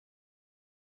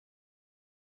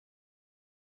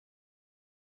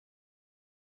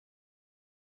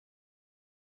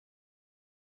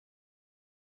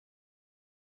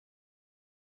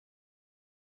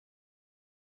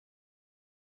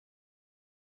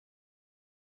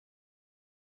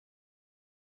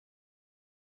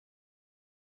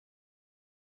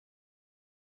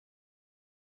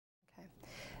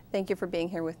Thank you for being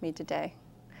here with me today.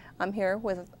 I'm here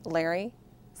with Larry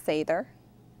Sather,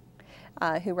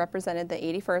 who represented the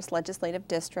 81st Legislative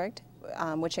District,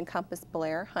 which encompassed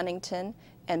Blair, Huntington,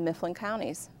 and Mifflin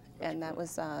counties. That's and that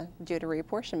correct. was due to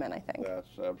reapportionment, I think. That's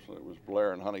absolutely. It was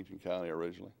Blair and Huntington County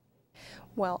originally.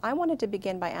 Well, I wanted to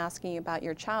begin by asking you about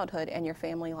your childhood and your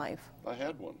family life. I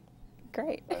had one.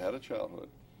 Great. I had a childhood.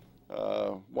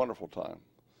 Wonderful time.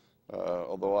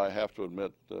 Although I have to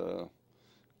admit,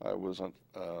 I was an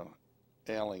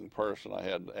ailing person. I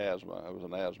had asthma. I was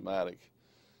an asthmatic.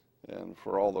 And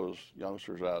for all those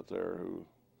youngsters out there who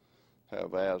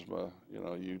have asthma, you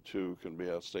know, you too can be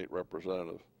a state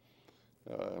representative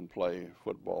and play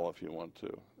football if you want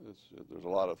to. There's a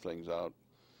lot of things out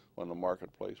on the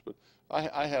marketplace. But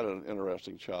I had an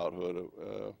interesting childhood,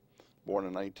 born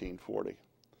in 1940.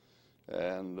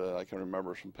 And I can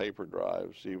remember some paper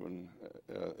drives even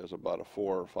as about a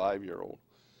 4 or 5 year old.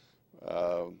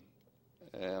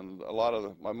 And a lot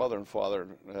of my mother and father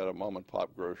had a mom and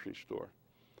pop grocery store.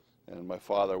 And my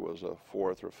father was a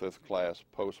 4th or 5th class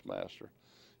postmaster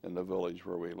in the village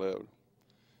where we lived.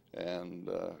 And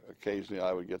occasionally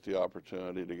I would get the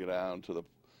opportunity to get down to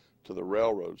the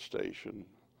railroad station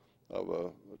of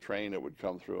a train that would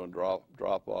come through and drop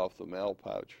off the mail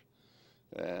pouch,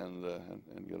 and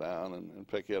go down and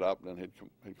pick it up, and then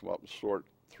he'd come up and sort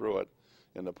through it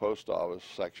in the post office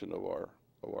section of our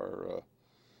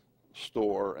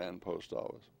store and post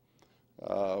office.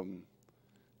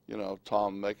 You know,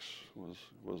 Tom Mix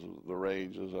was the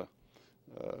rage as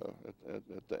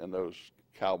in those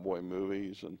cowboy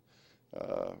movies, and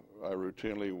I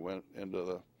routinely went into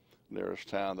the nearest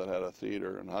town that had a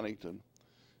theater in Huntington,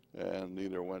 and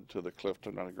either went to the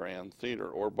Clifton or Grand Theater,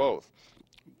 or both,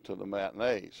 to the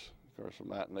matinees. Of course, the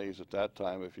matinees at that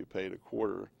time, if you paid a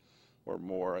quarter or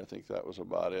more, I think that was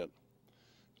about it.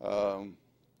 I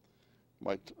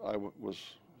was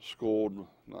schooled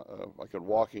like at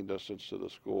walking distance to the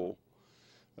school,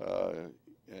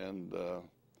 and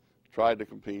tried to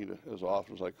compete as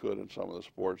often as I could in some of the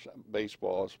sports,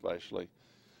 baseball especially.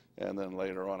 And then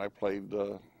later on, I played,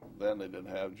 then they didn't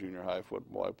have junior high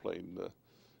football. I played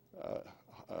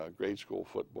grade school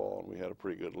football, and we had a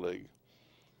pretty good league.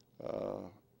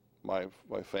 My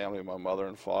family, my mother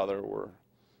and father were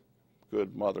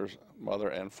good mother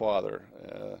and father.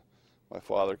 My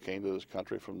father came to this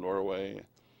country from Norway,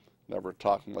 never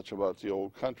talked much about the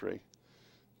old country,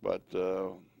 but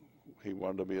he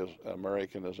wanted to be as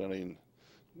American as any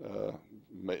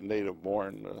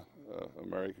native-born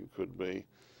American could be.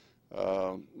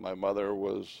 My mother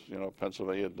was, you know,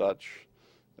 Pennsylvania Dutch,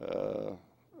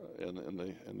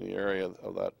 in the area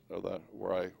of that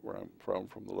where I'm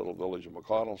from the little village of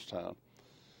McConnellstown,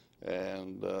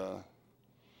 and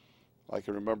I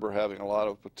can remember having a lot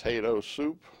of potato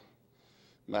soup,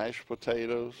 mashed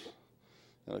potatoes,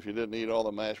 and if you didn't eat all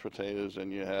the mashed potatoes,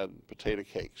 then you had potato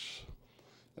cakes.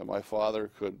 And my father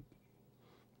could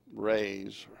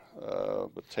raise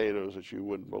potatoes that you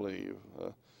wouldn't believe,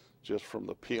 just from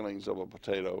the peelings of a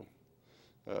potato.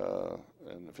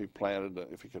 And if he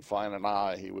could find an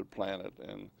eye, he would plant it.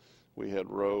 And we had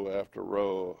row after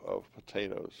row of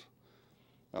potatoes.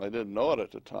 And I didn't know it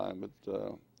at the time,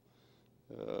 but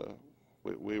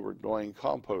we were doing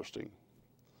composting,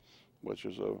 which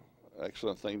is an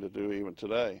excellent thing to do even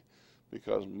today,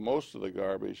 because most of the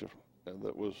garbage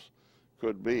that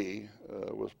could be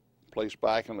was placed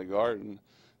back in the garden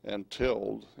and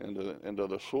tilled into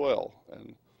the soil,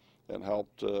 and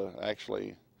helped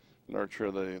actually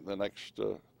nurture the next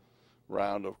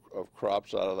round of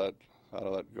crops out of that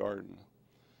garden.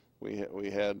 We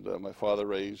had my father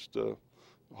raised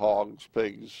hogs,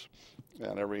 pigs,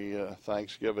 and every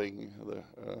Thanksgiving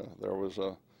there was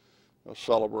a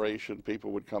celebration.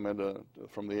 People would come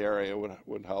from the area,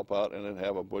 would help out, and then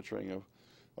have a butchering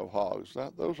of hogs.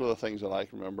 Those are the things that I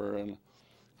can remember. And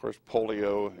of course,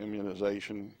 polio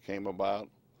immunization came about.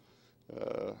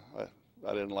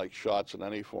 I didn't like shots in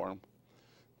any form,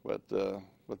 but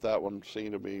that one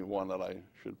seemed to be one that I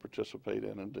should participate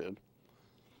in, and did.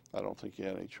 I don't think you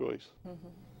had any choice. Mm-hmm.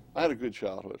 I had a good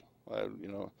childhood. I had, you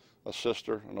know, a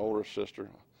sister, an older sister.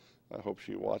 I hope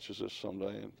she watches this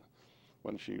someday, and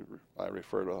when I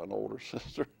refer to an older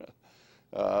sister.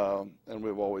 And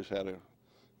we've always had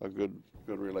a good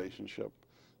relationship,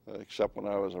 except when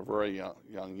I was a very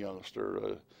young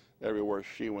youngster. Everywhere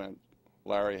she went,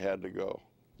 Larry had to go,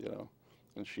 you know,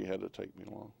 and she had to take me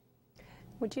along.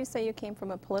 Would you say you came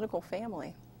from a political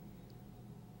family?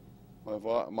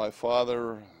 My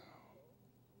father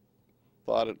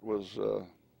thought it was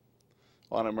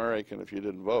un-American if you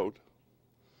didn't vote,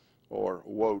 or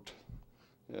vote.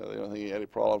 You know, the only thing he had any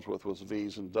problems with was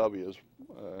V's and W's.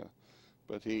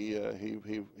 but he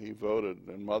voted,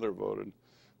 and Mother voted.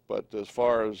 But as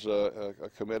far as a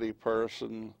committee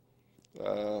person,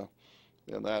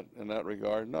 in that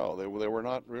regard, no, they were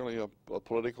not really a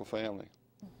political family.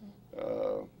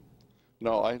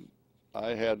 No,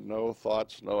 I had no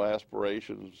thoughts, no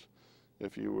aspirations.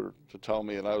 If you were to tell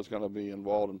me that I was going to be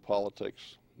involved in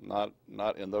politics, not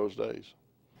in those days.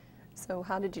 So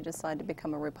how did you decide to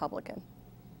become a Republican?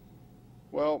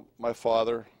 Well, my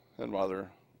father and mother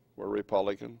were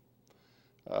Republican,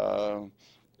 and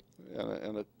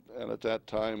at that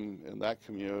time in that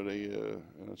community,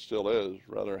 and it still is,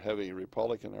 rather heavy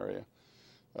Republican area.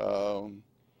 So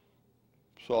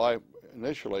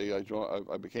initially I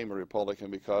became a Republican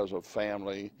because of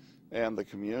family and the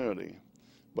community,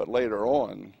 but later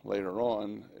on,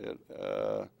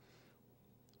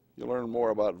 you learn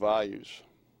more about values.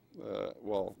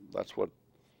 Well, that's what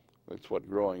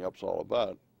growing up's all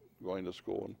about, going to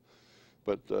school,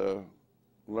 but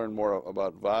learn more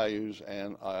about values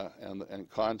and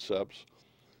concepts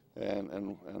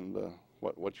and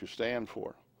what you stand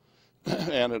for.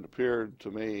 And it appeared to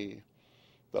me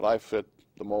that I fit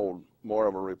the mold more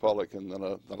of a Republican than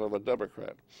of a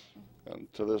Democrat.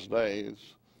 And to this day,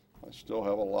 I still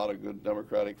have a lot of good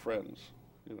Democratic friends,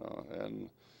 you know, and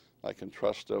I can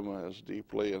trust them as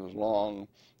deeply and as long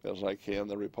as I can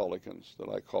the Republicans that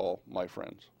I call my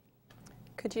friends.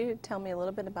 Could you tell me a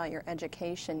little bit about your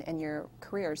education and your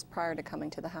careers prior to coming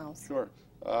to the House? Sure.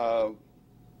 My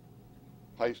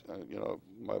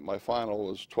final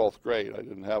was 12th grade. I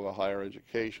didn't have a higher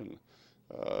education.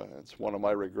 It's one of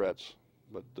my regrets.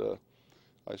 But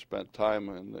I spent time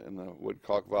in the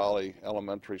Woodcock Valley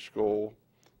Elementary School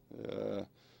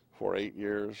for 8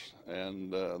 years,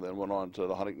 and then went on to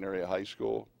the Huntington Area High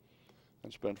School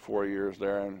and spent 4 years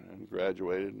there and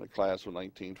graduated in the class of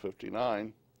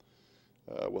 1959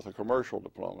 with a commercial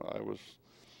diploma.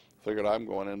 Figured I'm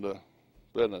going into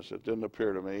business. It didn't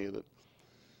appear to me that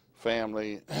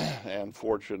family and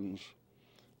fortunes,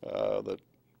 that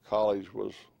college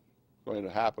was going to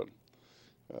happen.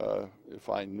 If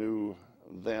I knew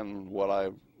then what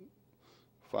I've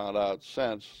found out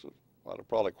since, I'd have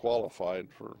probably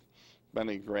qualified for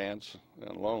many grants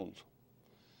and loans.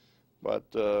 But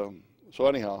so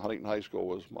anyhow, Huntington High School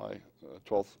was my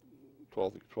 12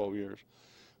 years.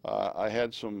 I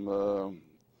had some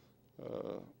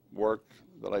work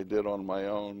that I did on my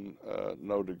own,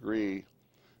 no degree,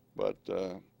 but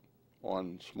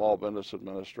on small business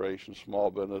administration,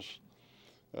 small business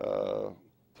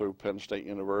through Penn State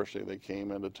University. They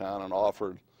came into town and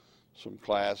offered some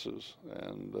classes,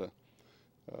 and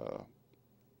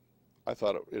I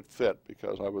thought it fit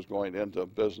because I was going into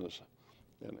business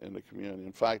in the community.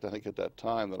 In fact, I think at that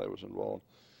time that I was involved,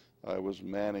 I was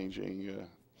managing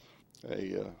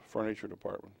a furniture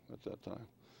department at that time.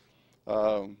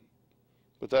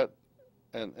 But that,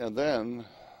 and then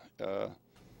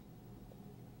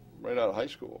right out of high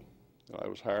school, I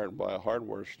was hired by a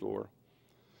hardware store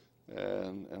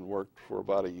and worked for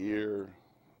about a year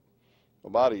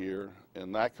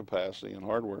in that capacity in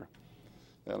hardware.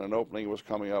 And an opening was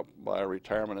coming up by a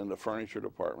retirement in the furniture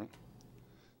department.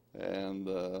 And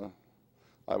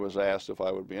I was asked if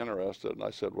I would be interested, and I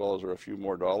said, well, is there a few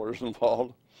more dollars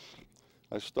involved?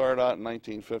 I started out in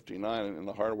 1959 in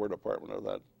the hardware department of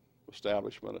that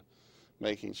establishment,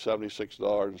 making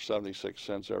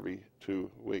 $76.76 every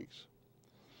 2 weeks.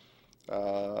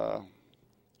 So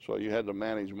you had to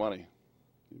manage money,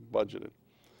 budget it.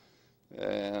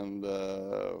 And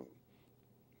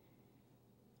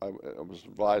I was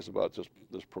advised about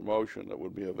this promotion that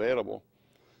would be available,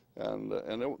 and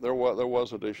there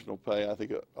was additional pay. I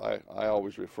think I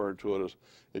always referred to it as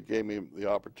it gave me the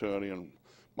opportunity and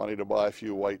money to buy a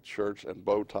few white shirts and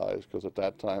bow ties, because at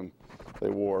that time they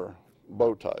wore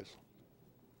bow ties,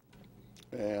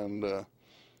 and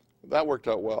that worked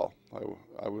out well. I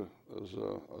was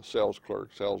a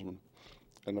salesman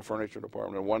in the furniture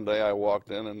department, and one day I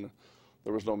walked in and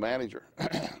there was no manager.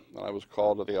 And I was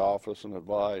called to the office and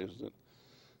advised that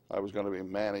I was going to be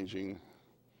managing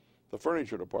the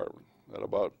furniture department at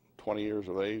about 20 years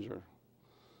of age, or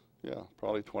yeah,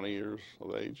 probably 20 years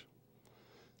of age.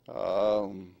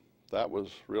 That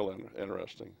was real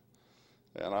interesting,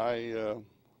 and I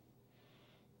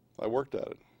worked at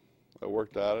it. I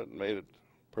worked at it and made it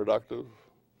productive.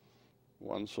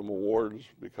 Won some awards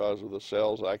because of the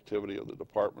sales activity of the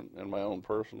department and my own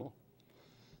personal.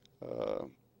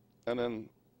 And then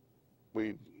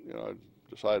we,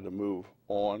 decided to move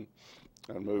on,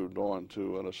 and moved on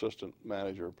to an assistant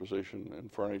manager position in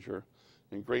furniture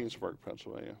in Greensburg,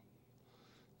 Pennsylvania.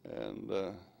 And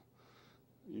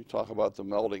you talk about the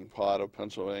melting pot of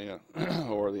Pennsylvania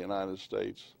or the United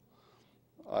States.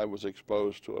 I was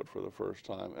exposed to it for the first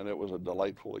time, and it was a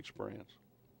delightful experience.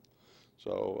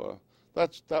 So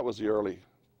that was the early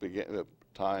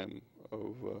time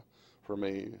of for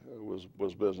me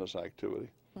was business activity,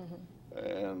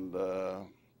 and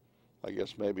I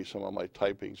guess maybe some of my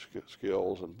typing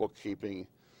skills and bookkeeping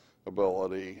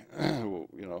ability,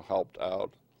 helped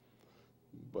out.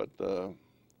 But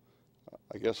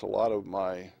I guess a lot of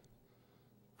my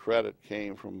credit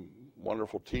came from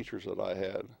wonderful teachers that I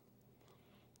had,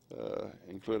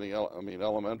 including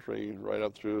elementary right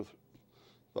up through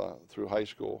high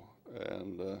school,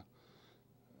 and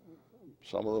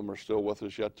some of them are still with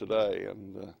us yet today,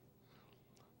 and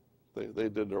they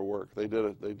did their work. They did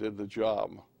it. They did the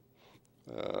job.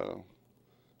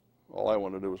 All I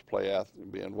wanted to do was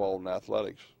be involved in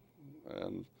athletics,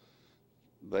 and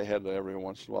they had to every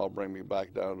once in a while bring me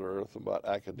back down to earth about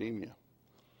academia,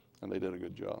 and they did a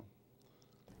good job.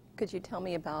 Could you tell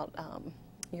me about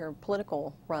your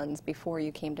political runs before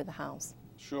you came to the House?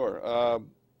 Sure.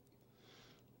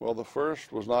 Well, the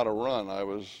first was not a run. I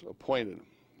was appointed.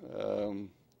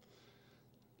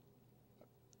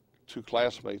 Two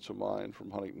classmates of mine from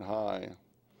Huntington High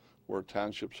were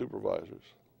township supervisors,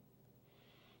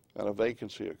 and a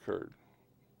vacancy occurred.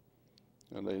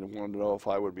 And they wanted to know if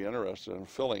I would be interested in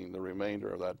filling the remainder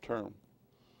of that term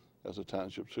as a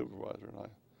township supervisor. And I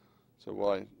said,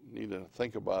 well, I need to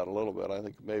think about it a little bit. I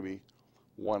think maybe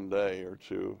one day or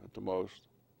two at the most.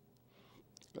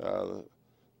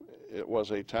 It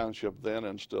was a township then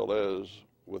and still is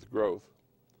with growth,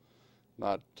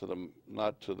 not to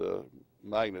the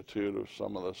magnitude of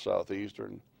some of the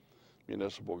southeastern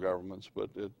municipal governments, but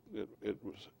it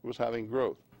was having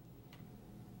growth,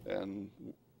 and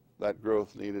that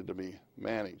growth needed to be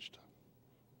managed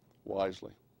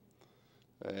wisely.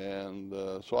 And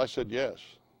so I said yes,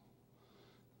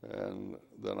 and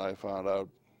then I found out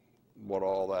what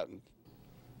all that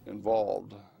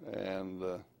involved, and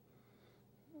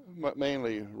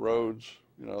mainly roads,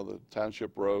 the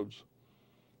township roads,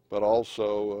 but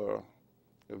also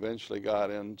eventually got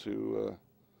into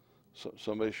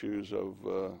some issues of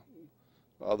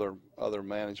other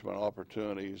management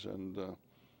opportunities, and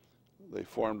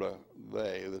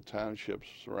the townships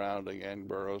surrounding and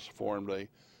boroughs formed a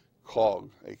COG,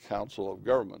 a Council of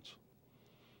Governments.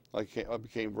 I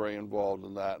became very involved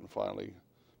in that and finally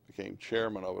became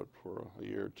chairman of it for a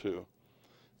year or two.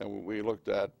 And we looked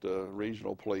at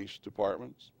regional police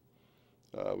departments.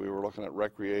 We were looking at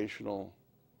recreational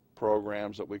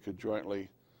programs that we could jointly,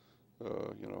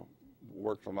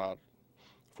 work them out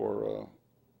for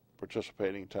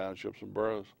participating townships and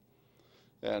boroughs,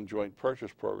 and joint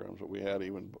purchase programs that we had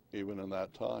even in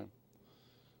that time.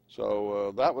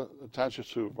 So that was a township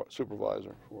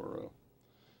supervisor for,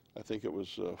 I think it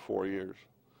was 4 years.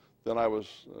 Then I was,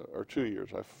 or 2 years,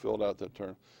 I filled out that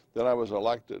term. Then I was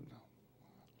elected.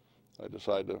 I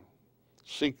decided to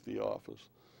seek the office,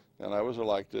 and I was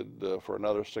elected for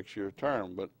another 6-year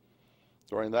term. But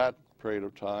during that period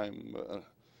of time,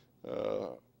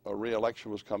 a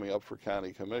re-election was coming up for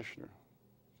county commissioner,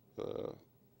 the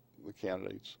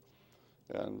candidates.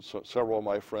 And so several of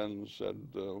my friends said,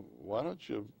 why don't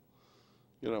you,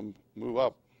 move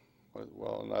up?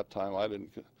 Well, in that time, I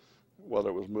didn't, whether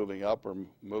it was moving up or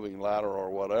moving lateral or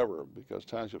whatever, because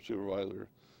township supervisor,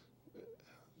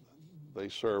 they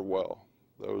serve well.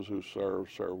 Those who serve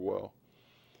well,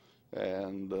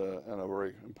 and a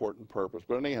very important purpose.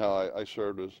 But anyhow, I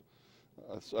served as,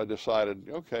 I decided,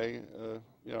 okay,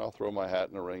 I'll throw my hat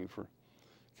in the ring for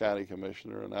county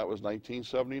commissioner, and that was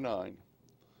 1979.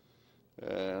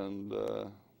 And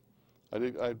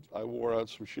I wore out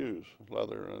some shoes,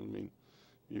 leather. I mean,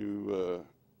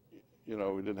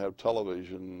 we didn't have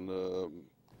television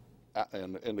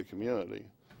in the community.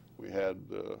 We had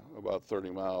about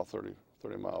 30 mile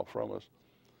from us.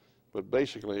 But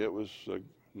basically it was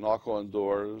knock on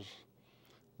doors,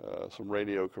 some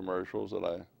radio commercials that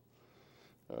I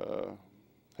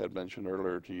had mentioned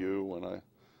earlier to you when I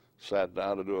sat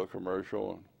down to do a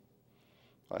commercial,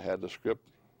 and I had the script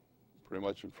pretty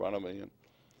much in front of me, and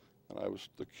I was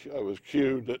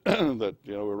cued that, that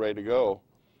we're ready to go.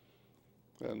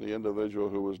 And the individual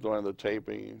who was doing the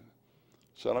taping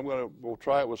said, we'll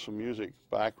try it with some music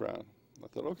background. I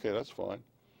thought, okay, that's fine.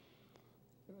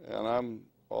 And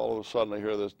all of a sudden I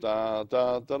hear this da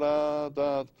da da da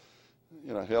da,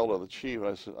 hail to the chief. And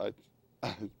I said,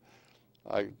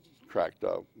 I cracked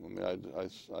up. I mean,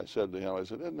 I said to him, I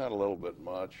said, isn't that a little bit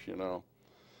much,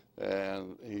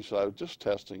 And he said, I was just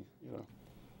testing,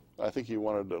 I think he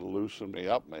wanted to loosen me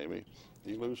up, maybe.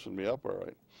 He loosened me up all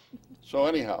right. So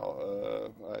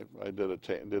anyhow, I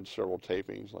did several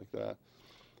tapings like that.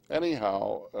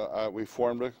 Anyhow, we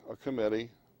formed a committee,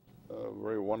 a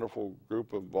very wonderful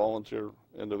group of volunteer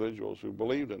individuals who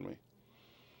believed in me.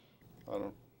 I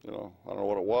don't know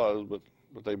what it was,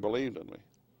 but they believed in me,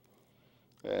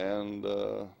 and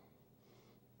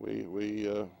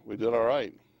we did all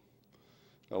right.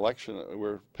 Election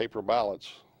were paper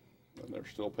ballots, and there's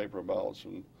still paper ballots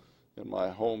in my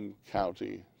home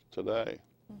county today.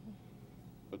 Mm-hmm.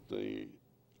 But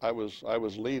I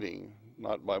was leading,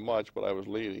 not by much, but I was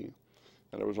leading,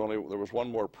 and there was one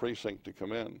more precinct to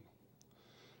come in.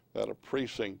 That a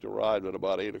precinct arrived at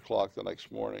about 8 o'clock the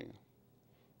next morning.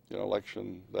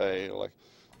 Election day,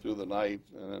 through the night,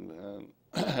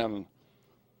 and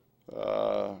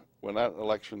when that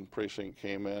election precinct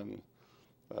came in,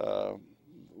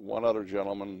 one other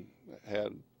gentleman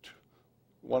had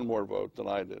one more vote than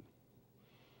I did.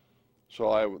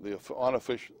 So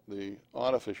the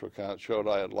unofficial count showed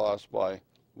I had lost by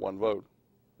 1 vote.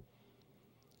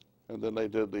 And then they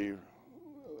did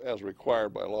as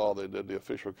required by law, they did the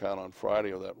official count on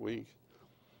Friday of that week.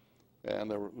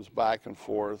 And there was back and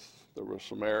forth. There were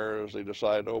some errors. They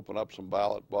decided to open up some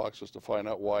ballot boxes to find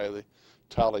out why the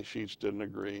tally sheets didn't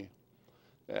agree.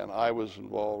 And I was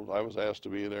involved. I was asked to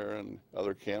be there, and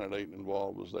other candidate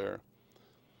involved was there.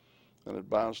 And it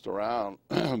bounced around.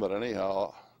 But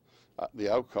anyhow,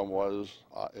 the outcome was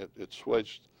it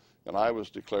switched, and I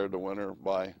was declared the winner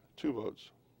by 2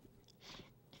 votes.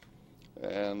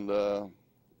 And I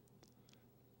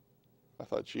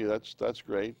thought, gee, that's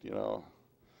great,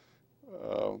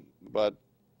 but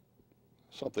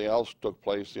something else took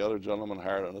place. The other gentleman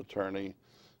hired an attorney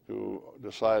who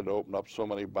decided to open up so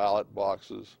many ballot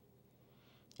boxes,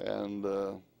 and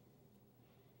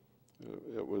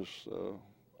it was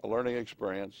a learning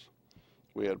experience.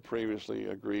 We had previously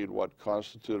agreed what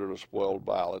constituted a spoiled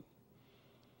ballot,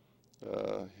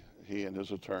 he and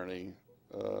his attorney,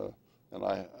 and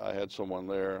I had someone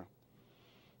there.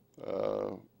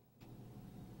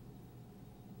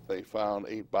 They found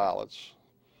 8 ballots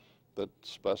that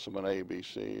specimen A, B,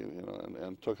 C,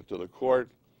 and took it to the court,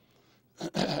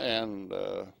 and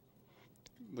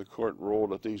the court ruled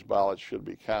that these ballots should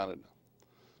be counted.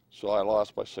 So I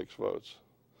lost by 6 votes.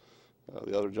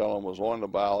 The other gentleman was on the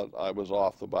ballot. I was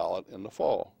off the ballot in the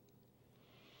fall.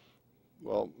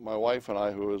 Well, my wife and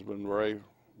I, who has been very,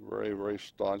 very, very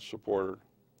staunch supporter,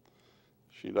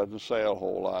 she doesn't say a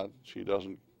whole lot. She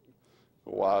doesn't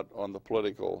go out on the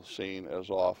political scene as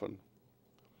often.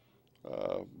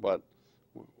 But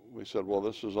we said, well,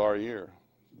 this is our year,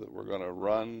 that we're going to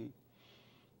run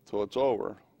till it's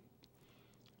over.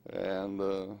 And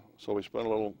so we spent a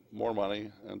little more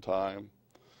money and time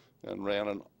and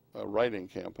ran a write-in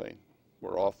campaign.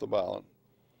 We're off the ballot.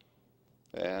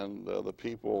 And the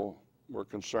people were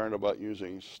concerned about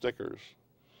using stickers.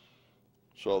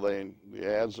 So the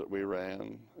ads that we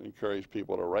ran encouraged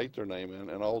people to write their name in,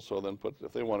 and also then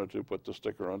if they wanted to, put the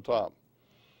sticker on top.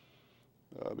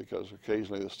 Because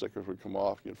occasionally the stickers would come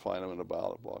off, you'd find them in the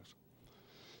ballot box.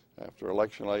 After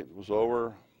election night was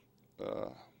over,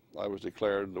 I was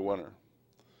declared the winner.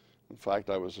 In fact,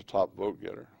 I was the top vote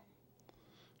getter.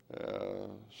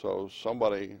 So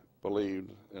somebody believed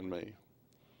in me,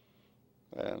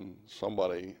 and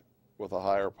somebody with a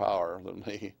higher power than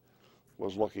me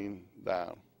was looking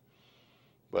down.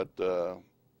 But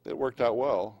it worked out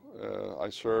well. I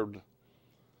served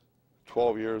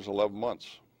 12 years, 11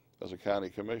 months as a county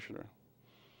commissioner.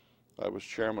 I was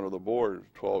chairman of the board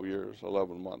 12 years,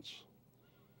 11 months.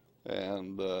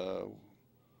 And a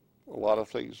lot of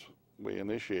things we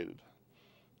initiated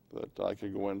that I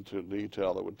could go into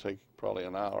detail that would take probably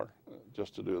an hour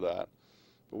just to do that.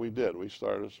 But we did. We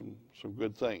started some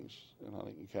good things in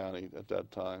Huntington County at that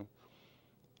time.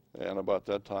 And about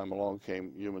that time along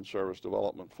came human service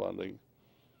development funding.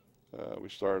 We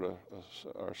started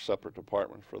our separate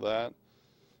department for that,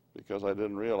 because I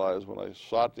didn't realize when I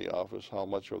sought the office how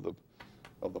much of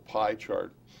the pie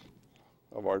chart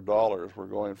of our dollars were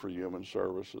going for human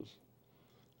services.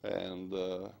 And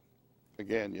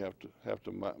again, you have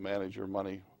to manage your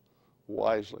money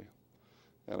wisely,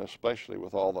 and especially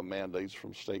with all the mandates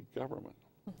from state government.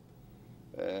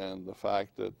 And the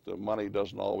fact that the money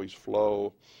doesn't always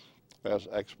flow as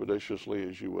expeditiously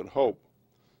as you would hope.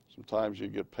 Sometimes you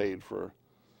get paid for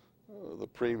the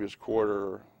previous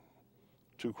quarter,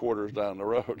 2 quarters down the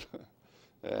road,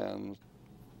 and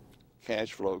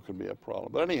cash flow can be a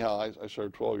problem. But anyhow, I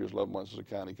served 12 years, 11 months as a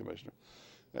county commissioner.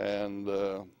 And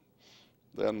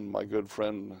then my good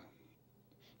friend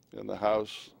in the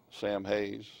House, Sam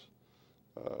Hayes,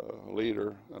 a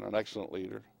leader and an excellent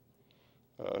leader,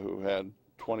 who had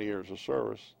 20 years of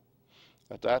service,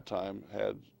 at that time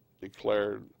had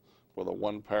declared with a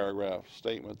 1-paragraph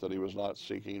statement that he was not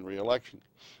seeking re-election.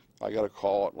 I got a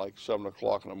call at like 7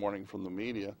 o'clock in the morning from the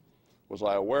media. Was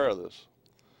I aware of this?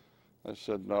 I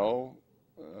said, no.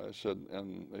 I said,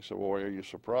 and they said, well, are you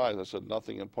surprised? I said,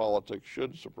 nothing in politics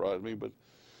should surprise me, but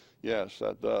yes,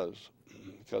 that does,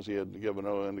 because he had given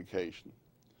no indication.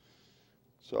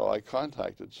 So I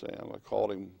contacted Sam. I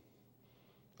called him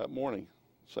that morning,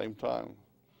 same time.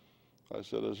 I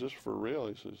said, is this for real?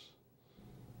 He says,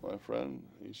 my friend,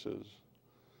 he says,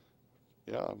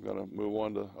 yeah, I'm going to move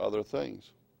on to other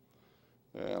things.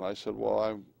 And I said,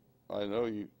 well, I know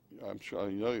you,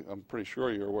 I'm pretty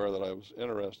sure you're aware that I was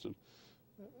interested.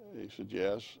 He said,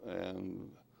 yes,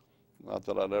 and not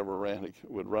that I'd ever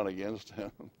would run against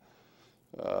him.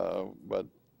 But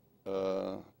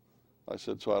I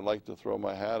said, so I'd like to throw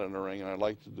my hat in the ring, and I'd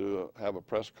like to have a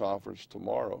press conference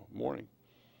tomorrow morning.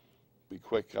 Be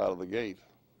quick out of the gate.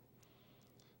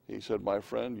 He said, my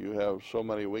friend, you have so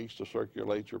many weeks to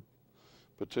circulate your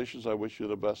petitions. I wish you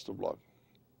the best of luck.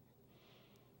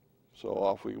 So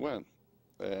off we went.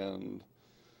 And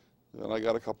then I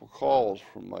got a couple calls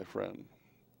from my friend,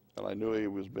 and I knew he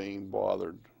was being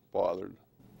bothered,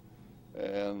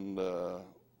 and a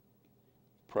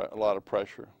lot of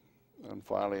pressure. And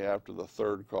finally, after the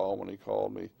third call, when he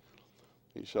called me,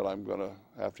 he said, I'm going to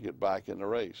have to get back in the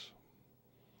race.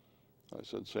 I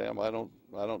said, Sam, I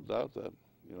don't doubt that.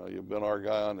 You know, you've been our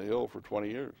guy on the Hill for 20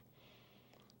 years.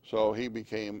 So he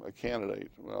became a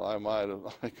candidate. Well, I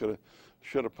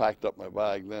should have packed up my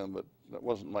bag then, but that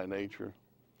wasn't my nature.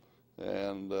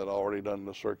 And I'd already done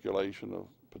the circulation of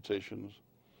petitions.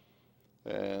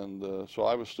 And so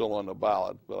I was still on the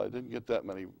ballot, but I didn't get that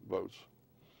many votes.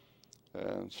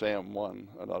 And Sam won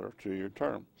another 2-year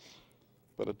term.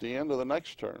 But at the end of the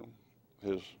next term,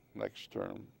 his next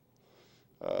term,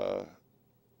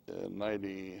 in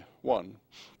 91,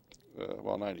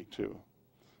 well, 92,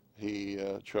 he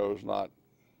chose not,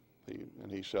 and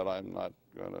he said, I'm not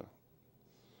going to,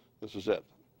 this is it.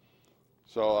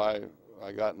 So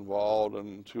I got involved,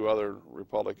 and 2 other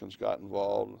Republicans got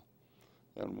involved,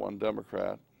 and 1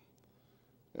 Democrat,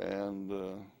 and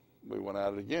we went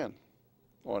at it again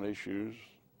on issues,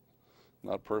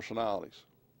 not personalities,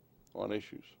 on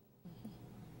issues.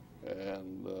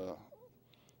 And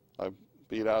I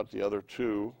beat out the other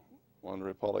 2 on the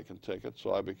Republican ticket,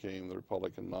 so I became the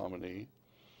Republican nominee.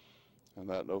 And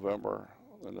that November,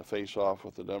 in the face-off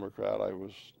with the Democrat, I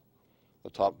was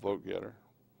the top vote getter.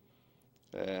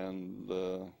 And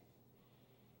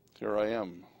here I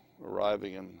am,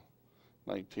 arriving in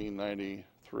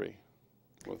 1993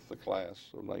 with the class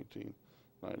of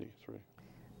 1993.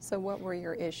 So what were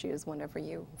your issues whenever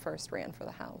you first ran for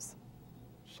the House?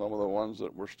 Some of the ones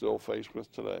that we're still faced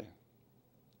with today.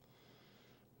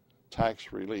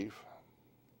 Tax relief.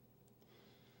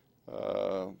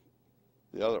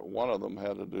 One of them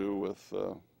had to do with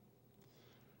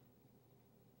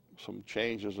some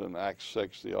changes in Act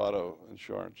 6, the auto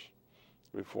insurance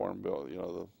reform bill, you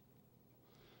know,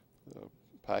 the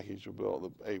package of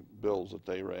the 8 bills that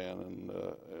they ran, and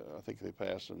I think they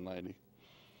passed in 90.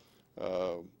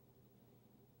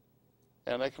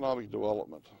 And economic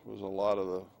development was a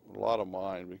lot of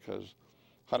mine, because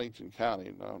Huntington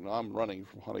County, now I'm running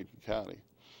from Huntington County,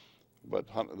 but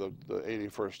the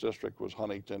 81st district was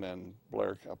Huntington and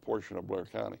Blair, a portion of Blair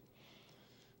County.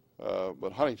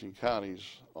 But Huntington County's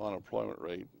unemployment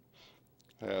rate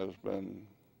has been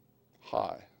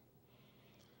high.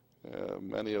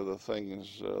 Many of the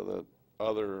things that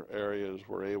other areas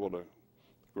were able to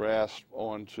grasp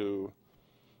onto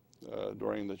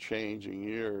during the changing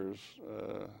years,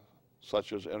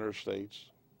 such as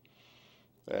interstates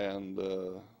and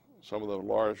some of the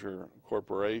larger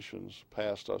corporations,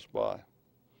 passed us by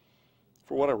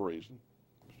for whatever reason.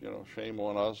 You know, shame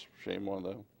on us, shame on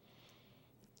them,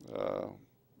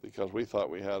 because we thought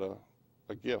we had a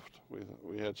gift.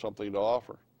 We had something to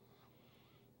offer.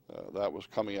 That was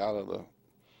coming out of the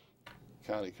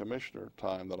county commissioner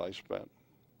time that I spent.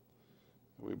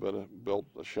 We built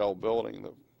a shell building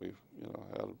that we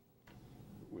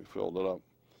filled it up.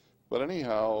 But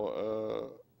anyhow,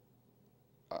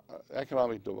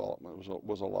 economic development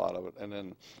was a lot of it, and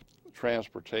then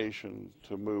transportation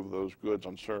to move those goods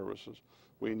and services.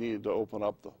 We needed to open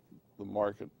up the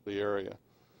market, the area,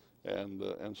 and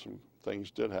some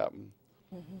things did happen.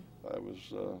 Mm-hmm. I was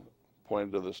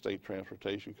appointed to the State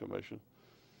Transportation Commission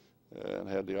and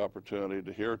had the opportunity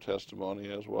to hear testimony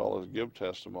as well as give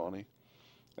testimony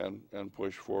and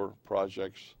push for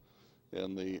projects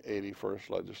in the 81st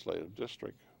Legislative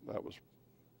District. That was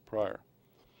prior.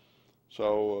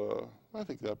 So I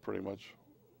think that pretty much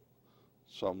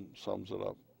sums it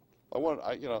up.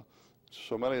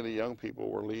 So many of the young people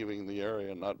were leaving the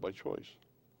area not by choice.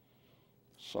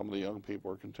 some of the young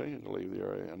people are continuing to leave the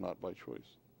area, and not by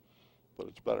choice. But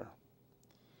it's better.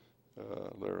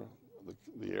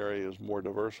 The area is more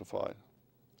diversified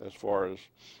as far as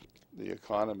the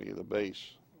economy, the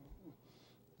base.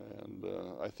 And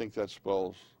I think that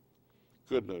spells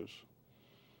good news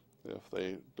if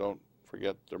they don't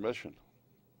forget their mission.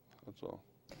 That's all.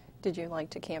 Did you like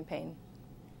to campaign?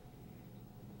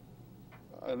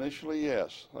 Initially,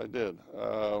 yes, I did.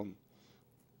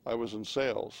 I was in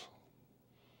sales.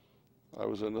 I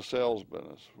was in the sales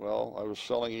business. Well, I was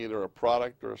selling either a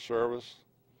product or a service.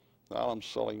 Now I'm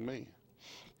selling me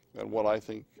and what I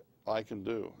think I can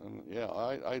do. And yeah,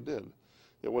 I did.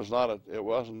 It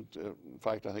wasn't, in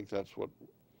fact, I think that's what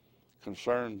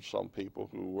concerned some people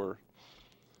who were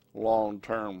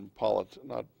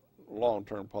not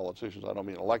long-term politicians, I don't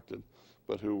mean elected,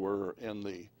 but who were in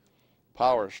the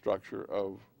power structure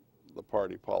of the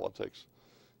party politics,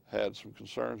 had some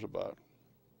concerns about,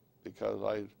 because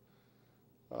I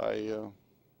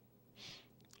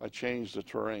changed the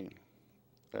terrain,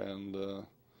 and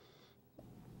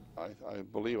I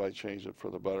believe I changed it for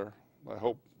the better. I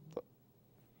hope that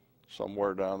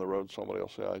somewhere down the road somebody will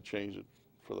say I changed it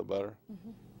for the better.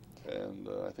 Mm-hmm. And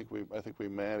I think we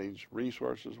manage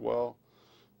resources well.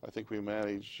 I think we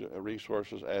manage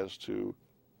resources as to,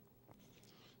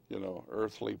 you know,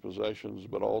 earthly possessions,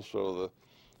 but also the,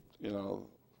 you know,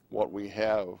 what we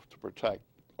have to protect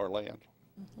our land,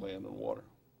 mm-hmm. land and water.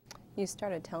 You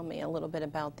started telling me a little bit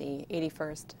about the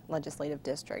 81st Legislative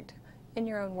District. In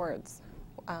your own words,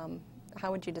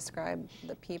 how would you describe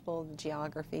the people, the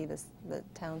geography, the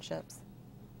townships?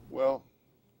 Well,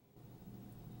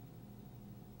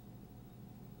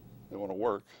 they want to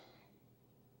work.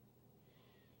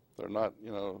 They're not,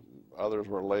 you know, others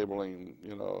were labeling,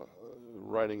 you know,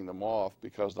 writing them off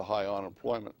because of the high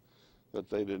unemployment, that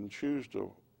they didn't choose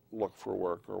to look for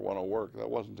work or want to work. That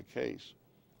wasn't the case.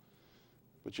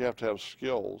 But you have to have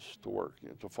skills to work,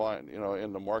 to find, you know,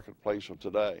 in the marketplace of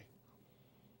today,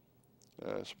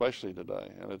 especially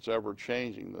today. And it's ever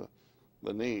changing,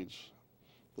 the needs,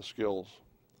 the skills.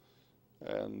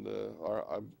 And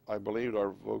I believe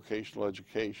our vocational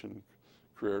education,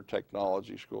 career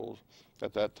technology schools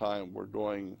at that time were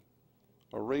doing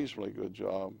a reasonably good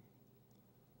job,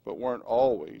 but weren't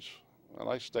always, and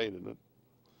I stated it,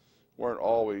 weren't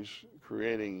always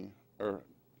creating or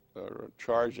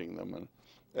charging them and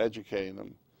educating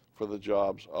them for the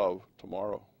jobs of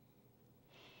tomorrow.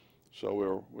 So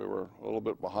we were a little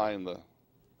bit behind the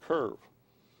curve,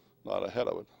 not ahead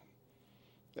of it.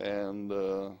 And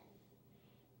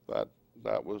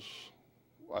that was,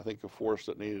 I think, a force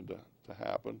that needed to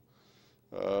happen.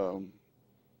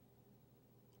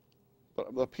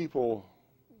 But the people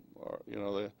are, you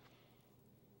know,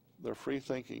 they're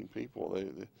free-thinking people.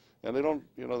 And they don't,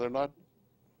 you know, they're not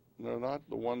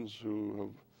the ones who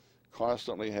have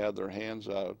constantly had their hands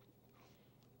out,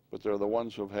 but they're the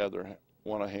ones who have had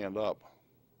want a hand up.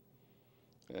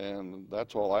 And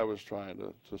that's all I was trying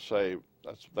to say.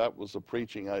 That was the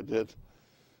preaching I did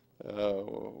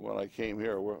when I came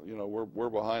here. We're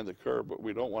behind the curve, but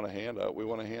we don't want a hand out. We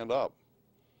want a hand up.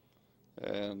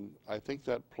 And I think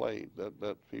that played,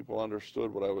 that people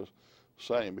understood what I was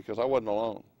saying, because I wasn't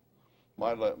alone.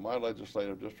 My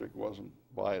legislative district wasn't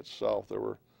by itself. There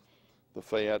were the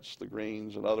Fayettes, the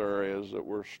Greens, and other areas that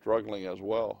were struggling as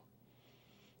well.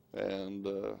 And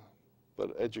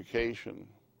but education,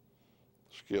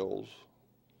 skills,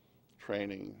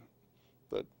 training,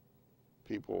 that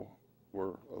people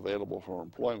were available for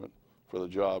employment for the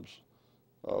jobs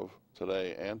of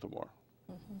today and tomorrow.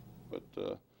 Mm-hmm.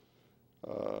 But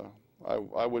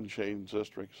I wouldn't change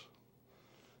districts.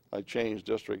 I changed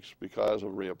districts because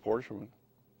of reapportionment.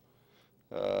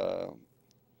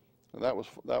 And that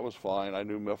was fine. I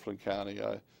knew Mifflin County.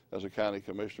 As a county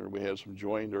commissioner, we had some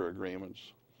joinder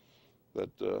agreements that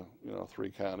you know,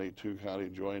 3-county, 2-county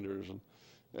joinders,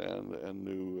 and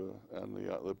knew, and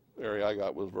the area I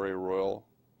got was very rural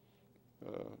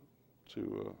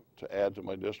to add to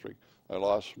my district. I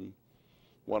lost some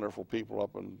wonderful people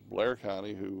up in Blair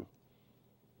County who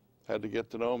had to get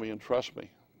to know me and trust me,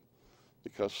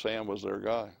 because Sam was their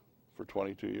guy for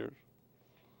 22 years.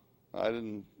 I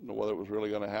didn't know whether it was really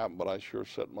going to happen, but I sure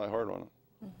set my heart on it.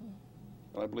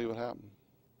 Mm-hmm. And I believe it happened,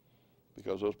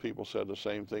 because those people said the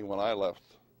same thing when I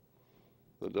left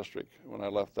the district, when I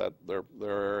left their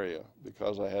area,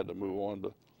 because I had to move on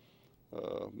to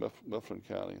Mifflin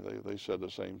County. They said the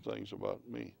same things about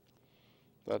me.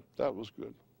 That was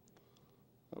good.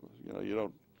 You know, you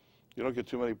don't get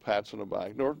too many pats on the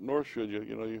back, nor should you.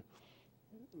 You know,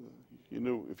 you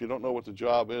knew, if you don't know what the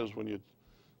job is when you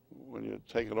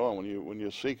take it on, when you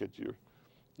seek it,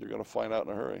 you're going to find out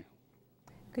in a hurry.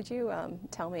 Could you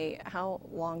tell me how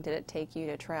long did it take you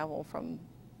to travel from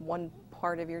one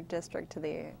part of your district to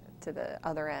the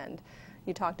other end?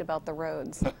 You talked about the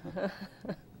roads.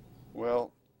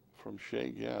 Well, from Shea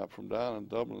Gap, from down in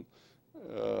Dublin,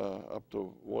 up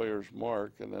to Warriors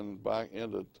Mark, and then back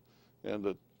into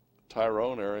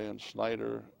Tyrone area and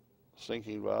Snyder,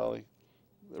 Sinking Valley,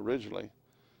 originally.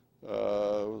 It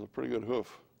was a pretty good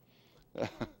hoof.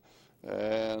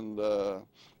 And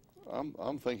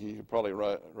I'm thinking you could probably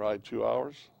ride 2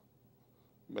 hours,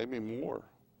 maybe more.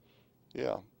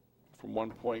 Yeah, from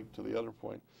one point to the other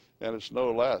point. And it's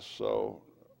no less so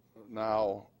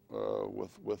now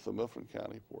with the Mifflin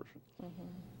County portion.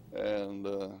 And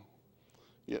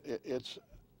it's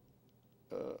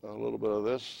a little bit of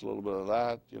this, a little bit of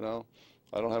that, you know.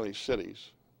 I don't have any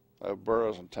cities. I have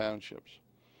boroughs and townships.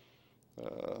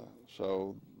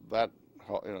 So that,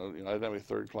 you know, I didn't have any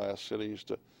third-class cities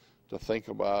to think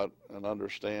about and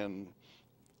understand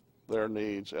their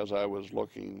needs as I was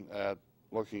looking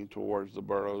towards the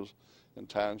boroughs and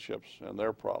townships and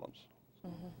their problems.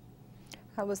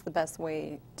 How was the best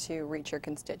way to reach your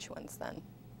constituents then?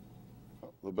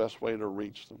 The best way to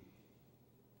reach them?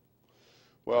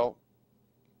 Well,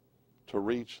 to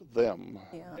reach them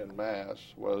en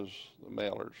masse was the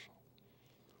mailers.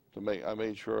 I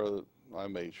made sure,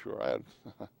 I had,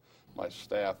 my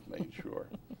staff made sure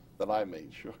that I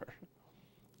made sure.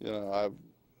 You know,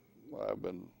 I've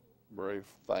been very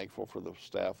thankful for the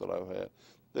staff that I've had.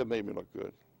 They've made me look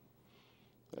good.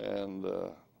 And,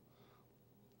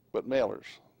 but mailers,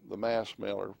 the mass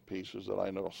mailer pieces that I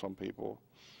know some people,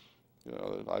 you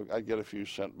know, I get a few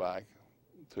sent back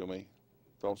to me.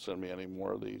 Don't send me any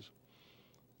more of these.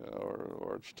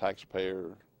 Or it's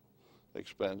taxpayer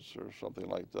expense or something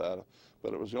like that.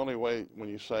 But it was the only way when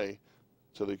you say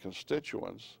to the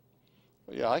constituents,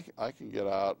 yeah, I can get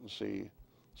out and see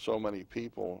so many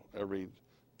people every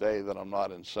day that I'm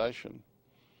not in session.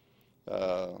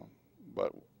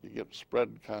 But you get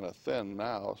spread kind of thin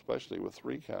now, especially with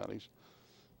 3 counties.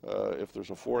 If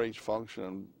there's a 4-H function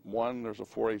in one, there's a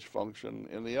 4-H function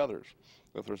in the others.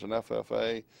 If there's an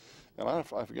FFA, and I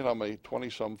forget how many,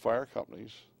 20-some fire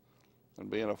companies, and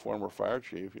being a former fire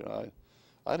chief, you know,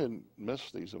 I didn't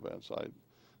miss these events.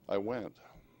 I went.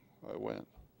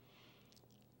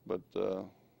 But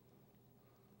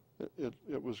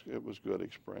it was good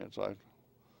experience. I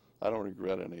don't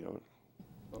regret any of it.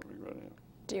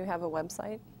 Do you have a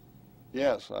website?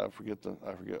 Yes,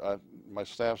 my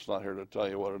staff's not here to tell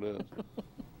you what it is.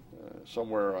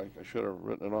 Somewhere I should have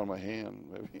written it on my hand.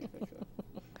 Maybe I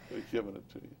could have given it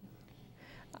to you.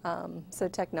 So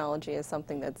technology is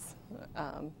something that's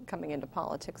coming into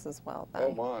politics as well, then.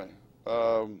 Oh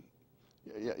my.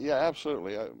 Yeah,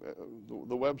 absolutely.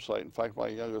 The website. In fact, my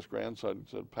youngest grandson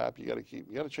said, "Pap, you got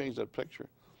to change that picture."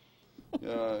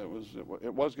 Yeah,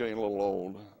 it was getting a little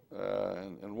old,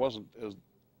 and wasn't as,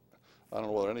 I don't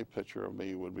know whether any picture of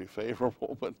me would be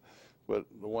favorable, but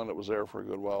the one that was there for a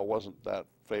good while wasn't that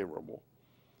favorable.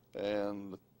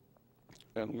 And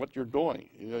what you're doing,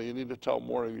 you know, you need to tell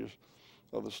more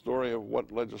of the story of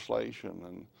what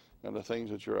legislation and the things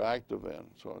that you're active in.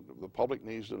 So the public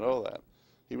needs to know that.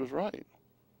 He was right,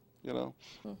 you know.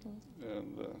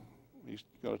 And he's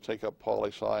going to take up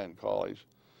poli-sci in college,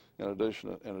 in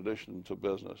addition to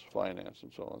business, finance,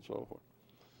 and so on and so forth.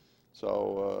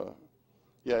 So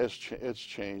yeah, it's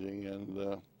changing,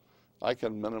 and I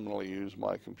can minimally use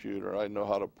my computer. I know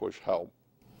how to push help,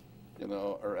 you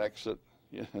know, or exit.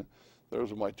 Yeah,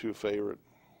 those are my 2 favorite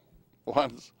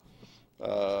ones.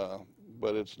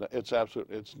 But it's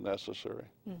necessary.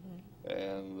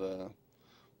 And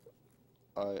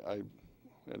I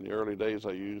in the early days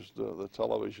I used the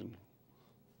television.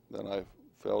 Then I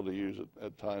failed to use it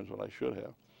at times when I should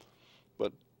have.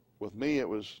 But with me, it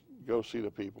was go see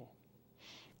the people.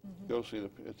 Go see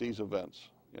at these events.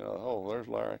 You know, oh, there's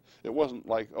Larry. It wasn't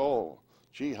like, oh,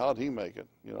 gee, how'd he make it?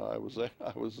 You know, I was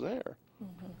there.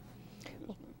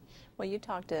 Well, you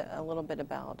talked a little bit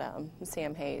about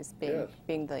Sam Hayes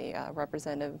being the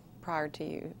representative prior to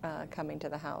you coming to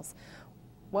the House.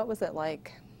 What was it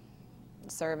like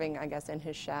serving, I guess, in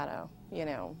his shadow, you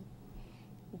know?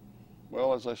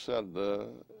 Well, as I said,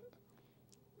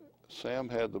 Sam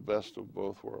had the best of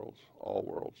both worlds, all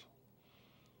worlds.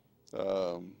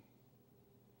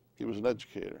 He was an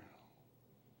educator,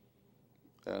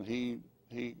 and he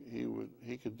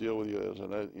could deal with you as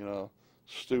a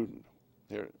student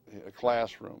here, a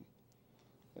classroom,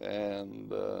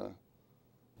 and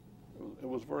it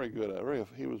was very good.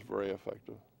 He was very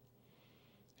effective.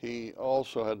 He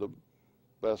also had the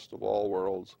best of all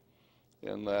worlds,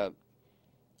 in that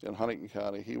in Huntington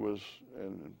County he was,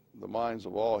 in the minds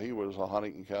of all, he was a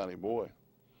Huntington County boy.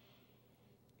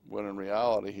 when in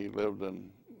reality he lived in,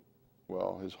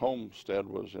 well, his homestead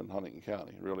was in Huntington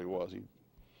County. It really was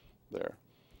there.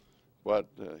 But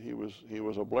he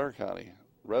was a Blair County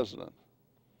resident.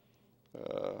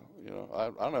 You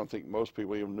know, I don't think most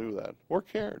people even knew that or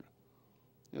cared.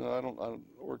 You know,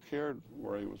 or cared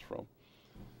where he was from.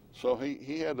 So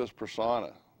he had this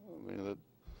persona. I mean, that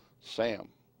Sam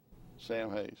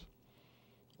Hayes,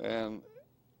 and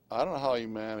I don't know how he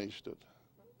managed it.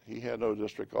 He had no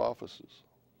district offices,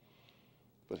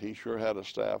 but he sure had a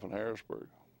staff in Harrisburg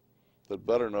that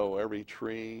better know every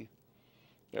tree,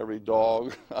 every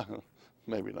dog.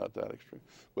 Maybe not that extreme,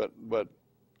 but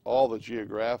all the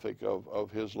geographic of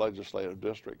his legislative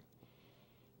district.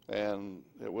 And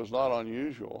it was not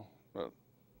unusual that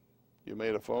you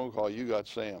made a phone call, you got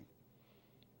Sam.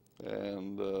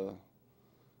 And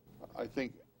I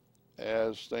think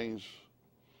as things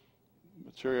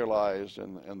materialized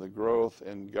and the growth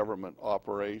in government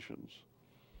operations,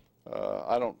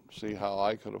 I don't see how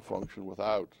I could have functioned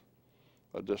without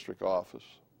a district office.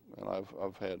 And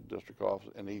I've had district office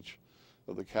in each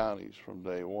of the counties from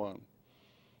day one.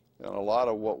 And a lot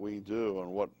of what we do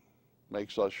and what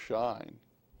makes us shine,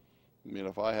 I mean,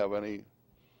 if I have any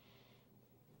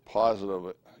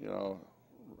positive, you know,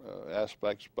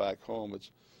 aspects back home,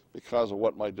 it's because of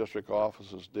what my district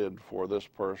offices did for this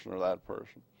person or that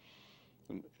person.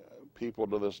 And people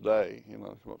to this day, you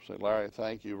know, come up and say, Larry,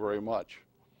 thank you very much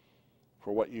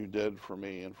for what you did for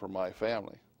me and for my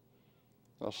family.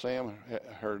 Now, Sam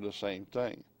heard the same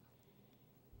thing,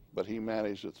 but he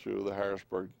managed it through the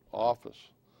Harrisburg office.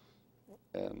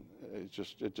 And it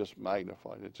just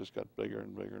magnified. It just got bigger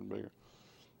and bigger and bigger.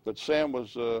 But Sam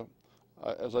was,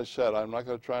 as I said, I'm not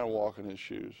going to try and walk in his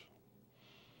shoes.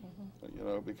 Mm-hmm. You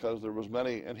know, because there was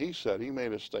many, and he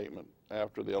made a statement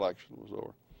after the election was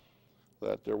over,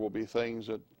 that there will be things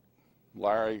that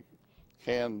Larry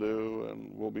can do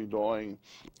and will be doing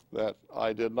that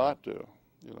I did not do,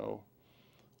 you know.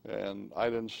 And I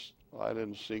didn't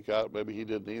seek out, maybe he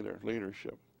didn't either,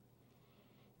 leadership.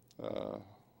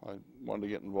 I wanted to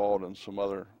get involved in some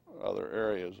other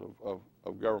areas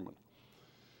of government.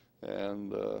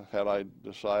 And had I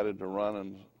decided to run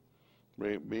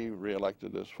and be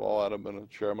reelected this fall, I'd have been a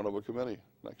chairman of a committee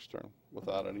next term,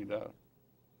 without any doubt,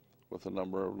 with a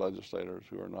number of legislators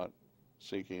who are not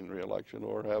seeking reelection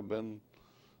or have been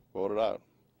voted out.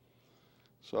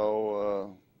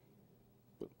 So,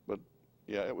 but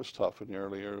yeah, it was tough in the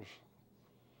early years.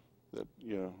 That,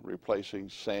 you know, replacing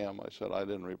Sam, I said I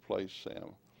didn't replace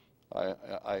Sam.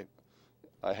 I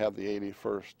have the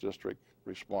 81st district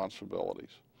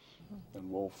responsibilities, and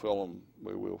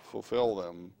we will fulfill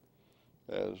them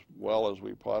as well as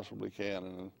we possibly can,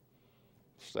 and the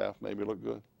staff maybe look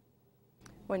good.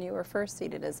 When you were first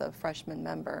seated as a freshman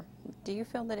member, do you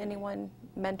feel that anyone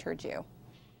mentored you?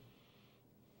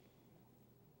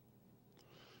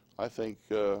 I think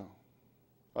I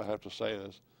have to say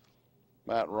this.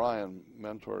 Matt Ryan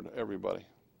mentored everybody.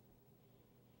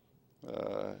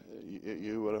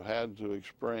 You would have had to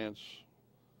experience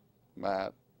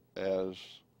Matt as,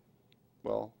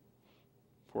 well,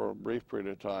 for a brief period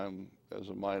of time as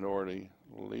a minority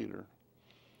leader,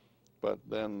 but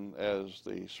then as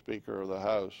the Speaker of the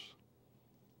House,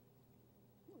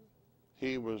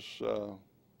 he was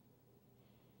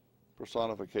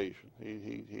personification.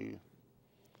 You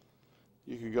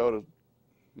could go to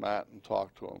Matt and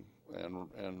talk to him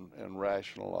and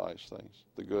rationalize things,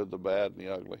 the good, the bad, and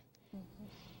the ugly.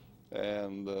 Mm-hmm.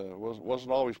 And it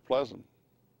wasn't always pleasant.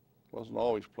 Wasn't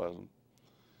always pleasant.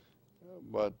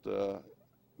 But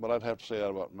I'd have to say that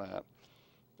about Matt.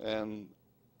 And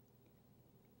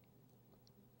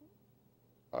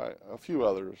a few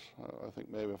others. I think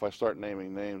maybe if I start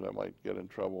naming names, I might get in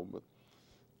trouble. But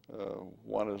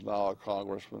one is now a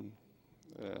congressman,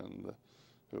 and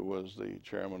who was the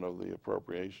chairman of the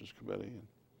Appropriations Committee. And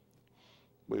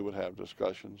we would have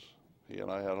discussions. He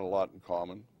and I had a lot in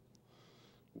common.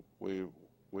 We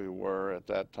were at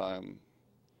that time,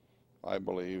 I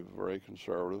believe, very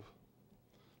conservative.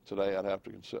 Today, I'd have to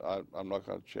consider. I'm not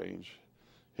going to change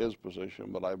his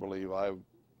position, but I believe I'm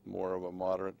more of a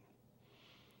moderate.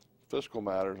 Fiscal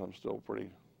matters, I'm still pretty,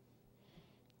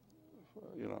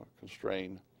 you know,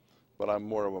 constrained, but I'm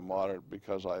more of a moderate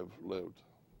because I've lived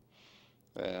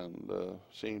and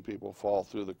seen people fall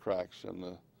through the cracks in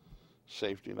the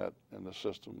safety net in the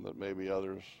system that maybe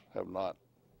others have not.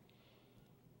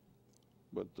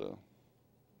 But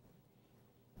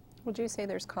would you say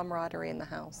there's camaraderie in the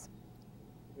House?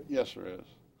 Yes, there is,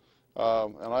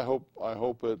 and I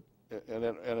hope it, and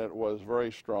it was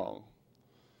very strong.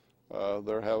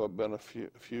 There have been a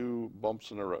few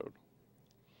bumps in the road,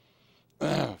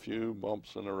 a few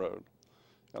bumps in the road,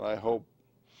 and I hope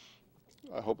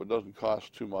I hope it doesn't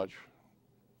cost too much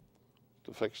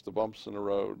to fix the bumps in the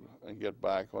road and get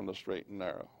back on the straight and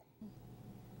narrow,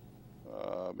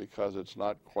 because it's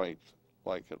not quite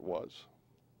like it was.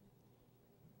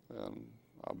 And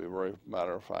I'll be very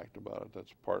matter of fact about it.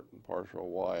 That's part and parcel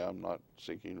why I'm not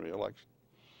seeking re-election.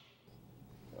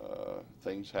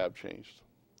 Things have changed.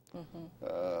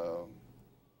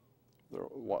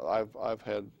 I've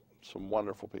had some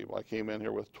wonderful people. I came in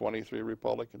here with 23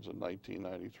 Republicans in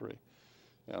 1993,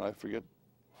 and I forget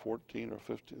 14 or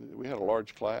 15. We had a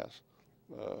large class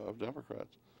of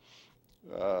Democrats.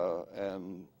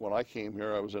 And when I came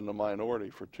here, I was in the minority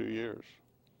for 2 years.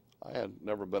 I had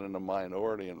never been in a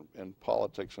minority in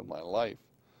politics in my life.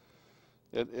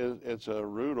 It's a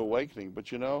rude awakening,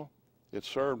 but you know, it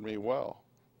served me well.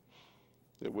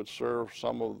 It would serve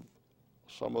some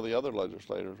of the other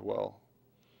legislators well.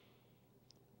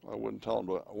 I wouldn't tell them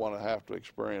to want to have to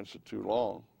experience it too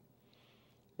long,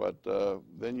 but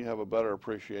then you have a better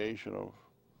appreciation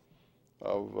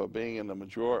of being in the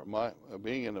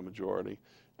majority,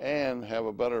 and have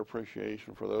a better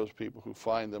appreciation for those people who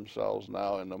find themselves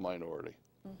now in the minority.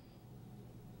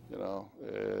 You know,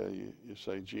 you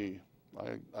say, gee,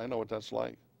 I know what that's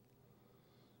like.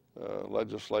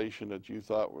 Legislation that you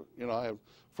thought were, you know,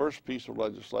 first piece of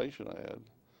legislation I had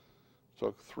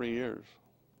took 3 years.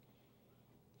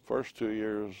 First 2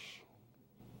 years,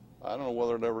 I don't know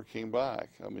whether it ever came back.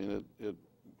 I mean, it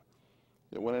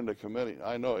went into committee.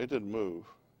 I know it did move.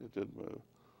 It did move.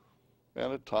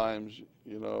 And at times,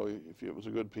 you know, if it was a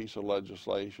good piece of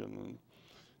legislation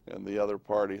and the other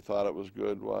party thought it was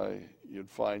good, why, you'd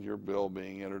find your bill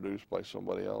being introduced by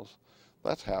somebody else.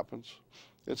 That happens.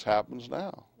 It happens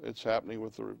now. It's happening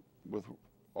with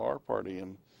our party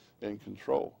in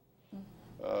control.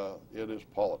 It is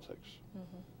politics.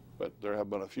 But there have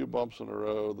been a few bumps in the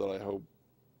road that I hope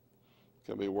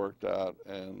can be worked out,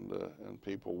 and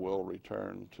people will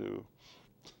return to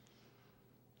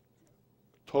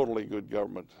totally good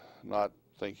government, not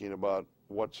thinking about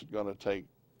what's it going to take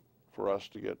for us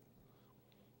to get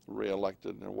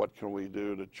reelected and what can we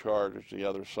do to charge the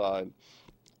other side.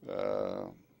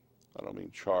 I don't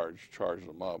mean charge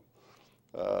them up.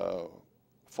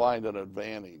 Find an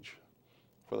advantage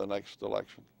for the next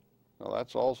election. Now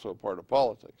that's also part of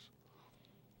politics.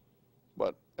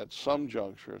 But at some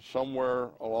juncture, somewhere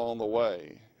along the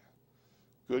way,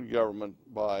 good government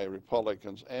by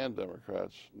Republicans and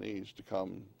Democrats needs to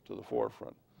come to the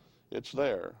forefront. It's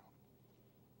there.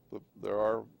 There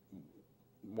are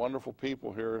wonderful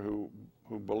people here who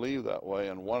believe that way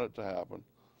and want it to happen,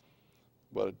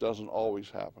 but it doesn't always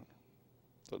happen.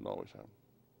 It doesn't always happen.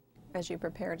 As you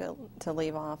prepare to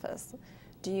leave office,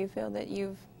 do you feel that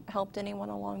you've helped anyone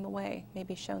along the way,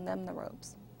 maybe shown them the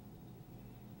ropes?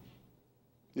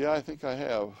 Yeah, I think I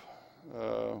have.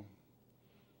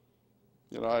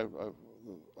 You know,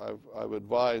 I've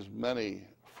advised many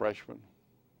freshmen.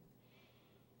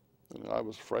 You know, I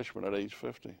was a freshman at age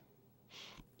 50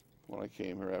 when I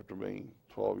came here after being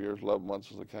 12 years, 11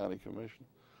 months as a county commissioner.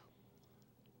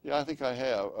 Yeah, I think I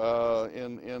have.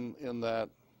 In that,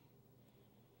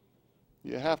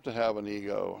 you have to have an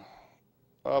ego,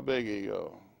 a big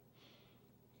ego,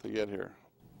 to get here.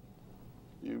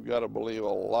 You've got to believe a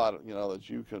lot, you know, that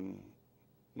you can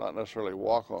not necessarily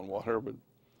walk on water, but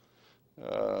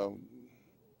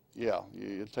yeah,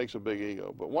 it takes a big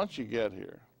ego. But once you get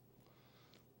here,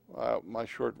 my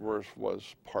short verse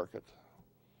was park it.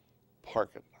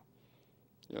 Park it.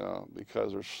 You know,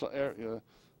 because there's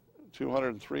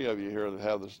 203 of you here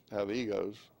that have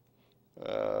egos,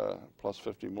 plus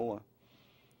 50 more.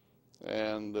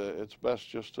 And it's best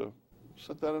just to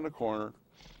sit that in a corner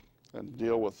and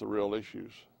deal with the real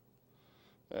issues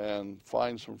and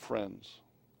find some friends.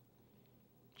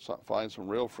 Find some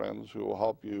real friends who will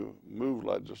help you move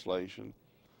legislation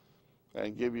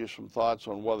and give you some thoughts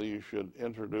on whether you should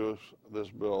introduce this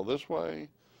bill this way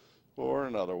or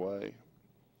another way,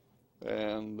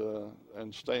 and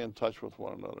stay in touch with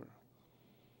one another.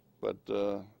 But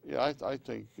yeah, I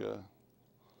think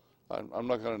I'm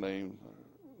not going to name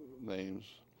names.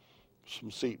 Some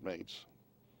seatmates,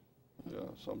 yeah,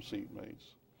 some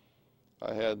seatmates.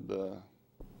 I had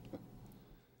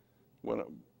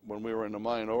when we were in the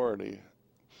minority,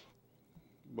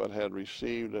 but had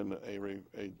received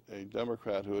a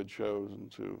Democrat who had chosen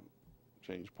to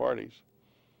change parties,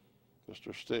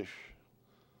 Mr. Stish.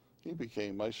 He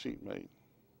became my seatmate.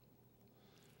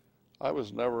 I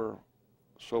was never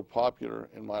so popular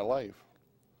in my life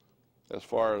as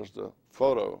far as the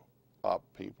photo op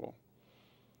people,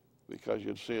 because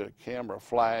you'd see a camera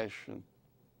flash, and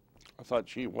I thought,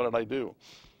 gee, what did I do?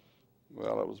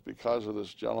 Well, it was because of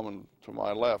this gentleman to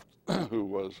my left who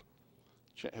was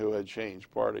who had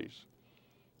changed parties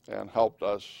and helped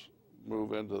us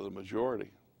move into the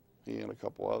majority, he and a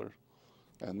couple others.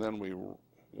 And then we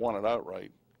won it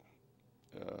outright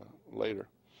later.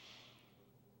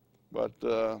 But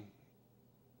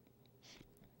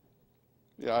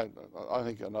yeah, I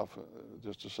think enough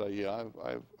just to say, yeah,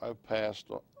 I've passed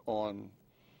on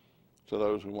to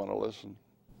those who want to listen.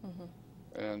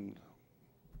 Mm-hmm. And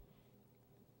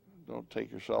don't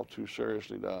take yourself too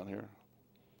seriously down here.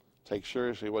 Take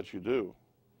seriously what you do.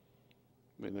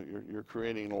 I mean, you're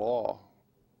creating law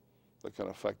that can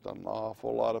affect an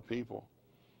awful lot of people.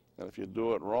 And if you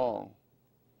do it wrong,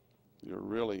 you're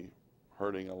really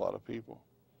hurting a lot of people.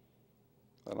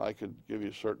 And I could give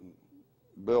you certain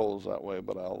bills that way,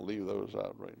 but I'll leave those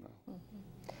out right now.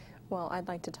 Mm-hmm. Well, I'd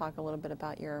like to talk a little bit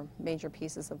about your major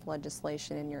pieces of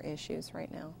legislation and your issues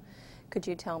right now. Could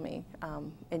you tell me,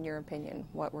 in your opinion,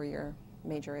 what were your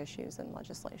major issues in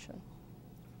legislation?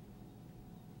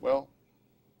 Well,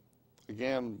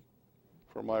 again,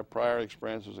 from my prior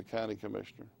experience as a county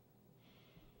commissioner,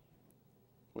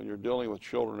 when you're dealing with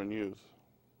children and youth,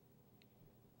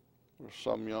 where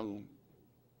some young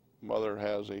mother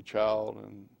has a child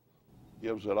and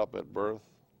gives it up at birth,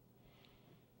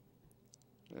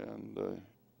 and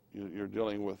you're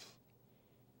dealing with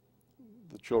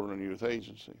the Children and Youth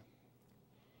Agency,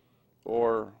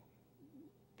 or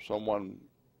someone,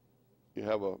 you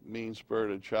have a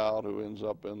mean-spirited child who ends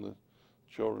up in the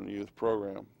Children and Youth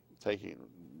program,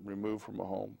 removed from a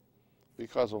home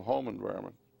because of home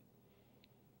environment.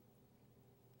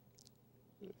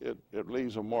 It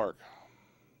leaves a mark.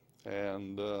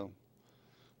 And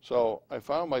so I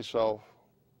found myself,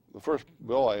 the first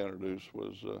bill I introduced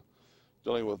was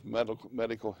dealing with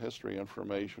medical history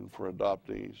information for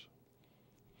adoptees.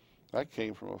 That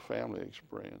came from a family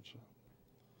experience.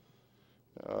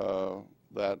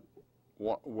 That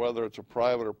whether it's a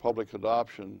private or public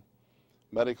adoption,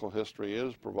 medical history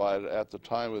is provided at the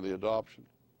time of the adoption.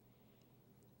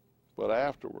 But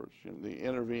afterwards, in the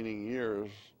intervening years,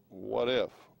 what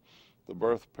if the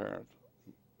birth parent,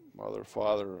 mother,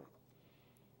 father,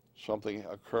 something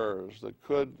occurs that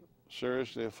could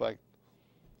seriously affect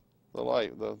the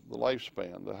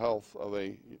lifespan, the health of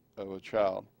a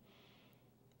child?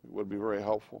 It would be very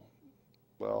helpful.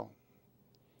 Well,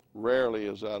 rarely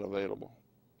is that available.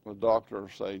 The doctor will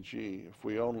say, gee, if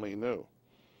we only knew.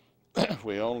 If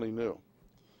we only knew.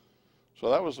 So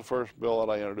that was the first bill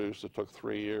that I introduced. It took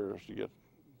 3 years to get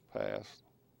passed.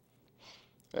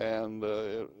 And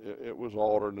it was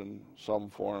altered in some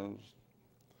forms.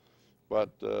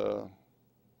 But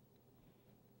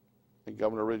and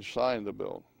Governor Ridge signed the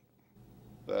bill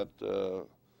that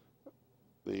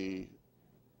the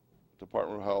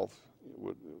Department of Health,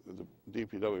 the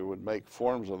DPW would make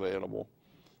forms available,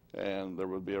 and there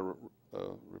would be a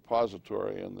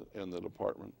repository in the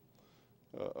Department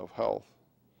of Health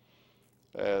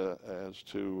as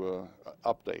to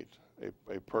update.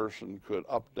 A person could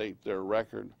update their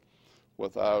record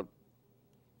without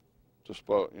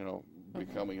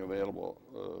becoming available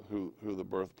who the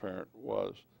birth parent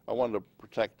was. I wanted to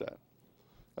protect that.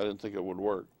 I didn't think it would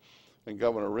work. And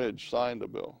Governor Ridge signed a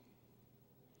bill.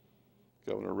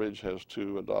 Governor Ridge has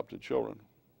 2 adopted children.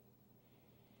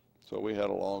 So we had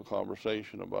a long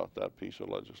conversation about that piece of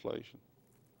legislation.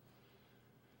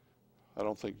 I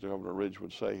don't think Governor Ridge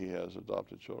would say he has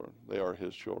adopted children. They are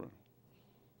his children.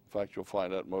 In fact, you'll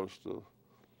find that most of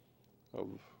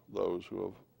those who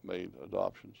have made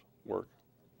adoptions work.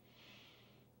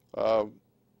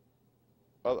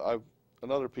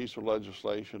 Another piece of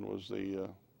legislation was the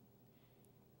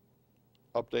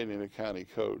updating the county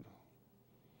code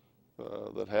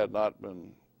that had not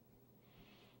been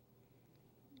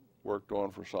worked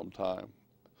on for some time,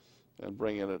 and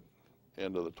bringing it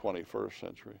into the 21st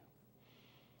century.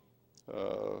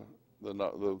 The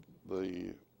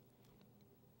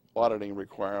auditing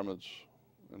requirements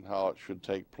and how it should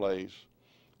take place,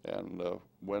 and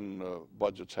when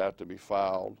budgets have to be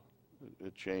filed,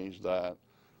 it changed that.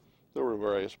 There were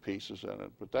various pieces in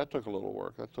it, but that took a little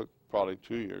work. That took probably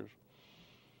 2 years.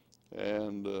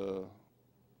 And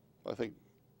I think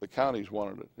the counties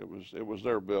wanted it. It was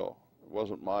their bill. It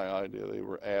wasn't my idea. They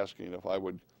were asking if I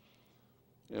would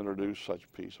introduce such a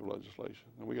piece of legislation,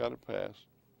 and we got it passed.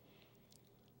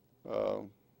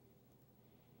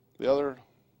 The other,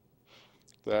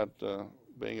 that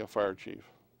being a fire chief,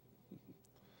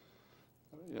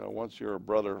 once you're a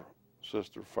brother,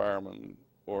 sister fireman,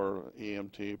 or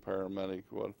EMT, paramedic,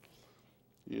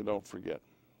 you don't forget.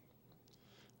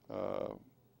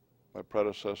 My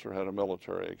predecessor had a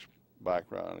military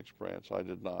background experience. I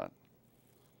did not.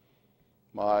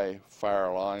 My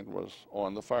fire line was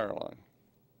on the fire line,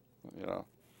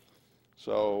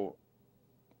 So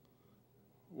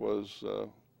was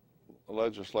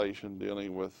legislation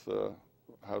dealing with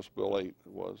House Bill 8, it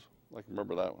was. I can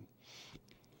remember that one.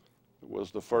 It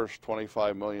was the first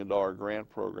 $25 million grant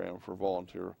program for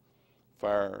volunteer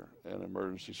fire and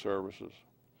emergency services.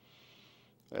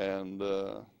 And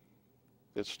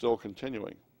it's still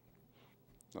continuing.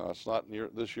 Now, it's not near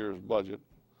this year's budget,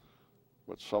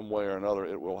 but some way or another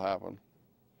it will happen.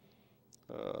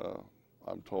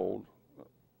 I'm told,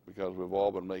 because we've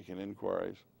all been making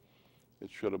inquiries. It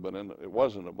should have been in, it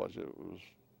was in the budget, it was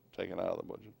taken out of the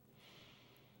budget.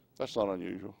 That's not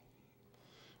unusual.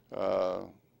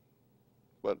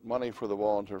 But money for the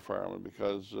volunteer firemen,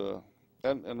 because,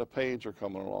 and the pays are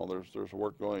coming along. There's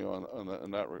work going on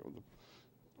in that,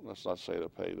 let's not say the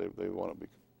pay, they want to be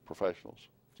professionals.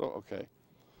 So, okay.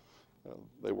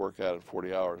 They work at it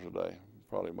 40 hours a day,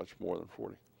 probably much more than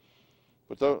 40.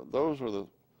 But those are the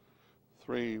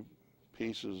three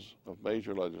pieces of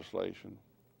major legislation.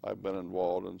 I've been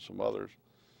involved in some others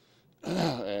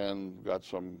and got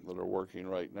some that are working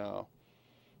right now.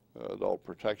 Adult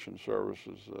Protection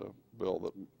Services bill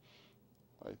that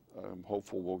I'm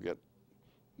hopeful will get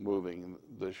moving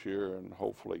this year and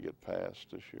hopefully get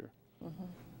passed this year. Mm-hmm.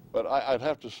 But I'd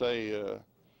have to say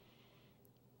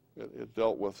it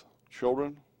dealt with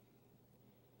children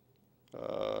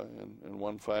in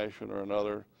one fashion or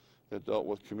another. It dealt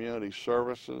with community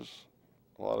services,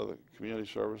 a lot of the community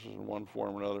services in one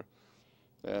form or another,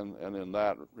 and in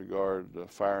that regard,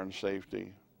 fire and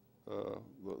safety,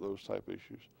 those type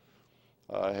issues.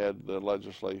 I had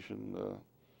legislation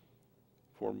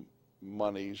for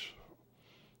monies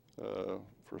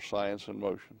for Science in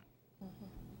Motion.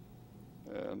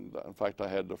 Mm-hmm. And in fact, I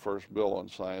had the first bill on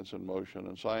Science in Motion,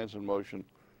 and Science in Motion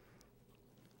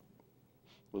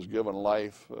was given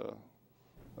life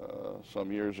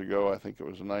some years ago. I think it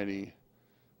was 95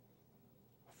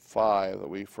 that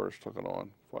we first took it on,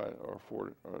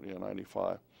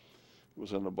 95. It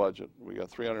was in the budget. We got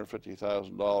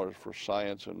 $350,000 for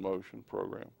Science in Motion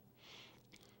program.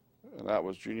 And that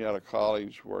was Juniata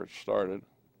College where it started,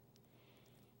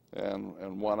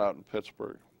 and one out in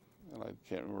Pittsburgh, and I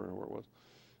can't remember where it was.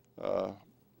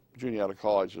 Juniata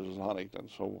College is in Huntington,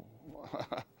 so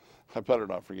I better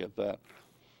not forget that.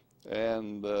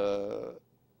 And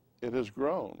it has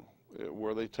grown,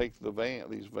 where they take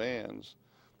these vans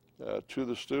to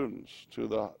the students, to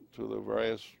the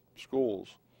various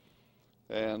schools,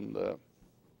 and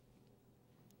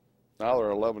now there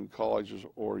are 11 colleges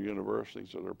or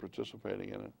universities that are participating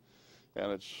in it,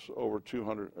 and it's over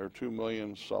 200 or 2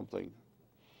 million something,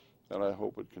 and I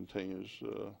hope it continues,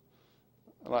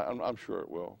 and I'm sure it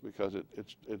will, because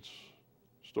it's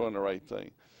doing the right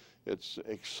thing. It's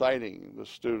exciting the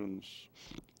students,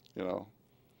 you know,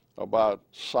 about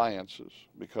sciences,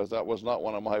 because that was not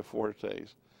one of my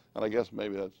fortes. And I guess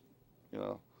maybe that's, you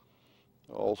know,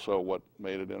 also what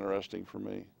made it interesting for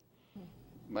me.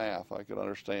 Math, I could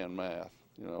understand math.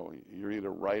 You know, you're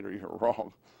either right or you're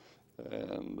wrong.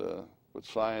 And but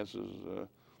science is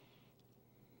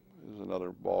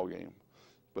another ball game.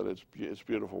 But it's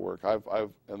beautiful work.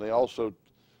 And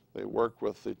they work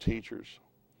with the teachers.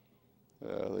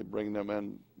 They bring them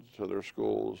in to their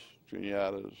schools,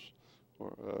 Juniata's,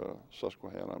 or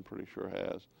Susquehanna, I'm pretty sure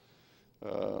has.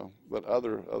 But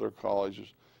other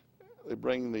colleges, they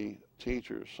bring the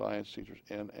teachers, science teachers,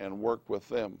 in and work with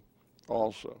them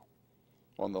also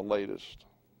on the latest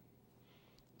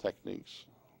techniques.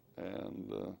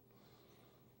 And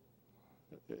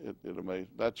it amazes.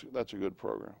 That's a good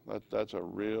program. That's a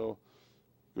real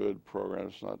good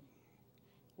program.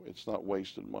 It's not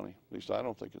wasted money. At least I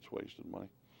don't think it's wasted money.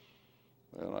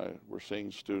 And we're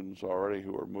seeing students already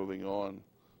who are moving on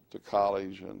to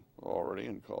college and already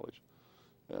in college,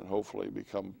 and hopefully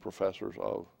become professors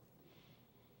of.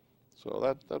 So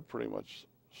that pretty much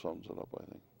sums it up, I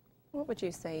think. What would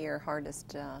you say your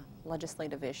hardest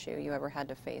legislative issue you ever had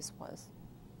to face was?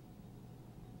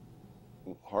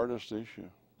 Hardest issue?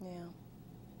 Yeah.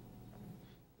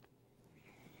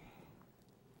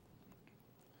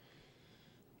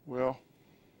 Well,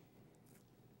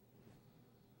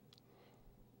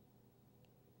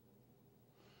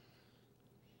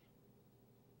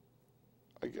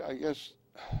 I guess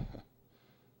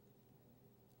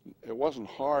it wasn't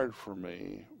hard for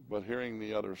me, but hearing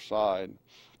the other side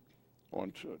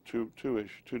on two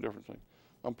different things.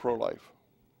 I'm pro-life,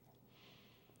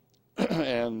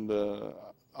 and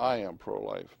I am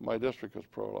pro-life. My district is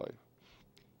pro-life,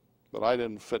 but I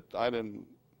didn't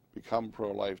become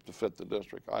pro-life to fit the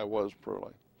district. I was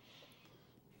pro-life.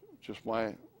 Just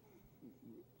my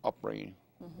upbringing,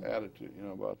 attitude, you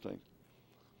know, about things.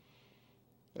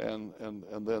 And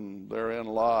then therein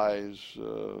lies,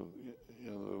 you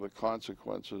the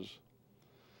consequences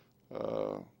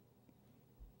of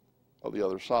the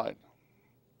other side,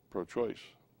 pro-choice.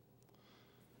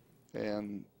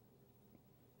 And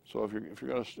so if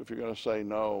you're gonna say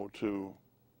no to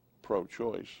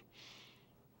pro-choice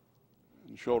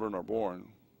and children are born,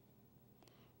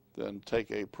 then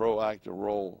take a proactive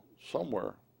role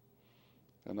somewhere,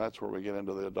 and that's where we get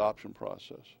into the adoption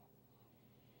process.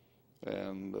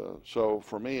 And so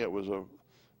for me, it was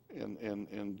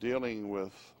in dealing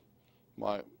with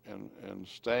and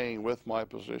staying with my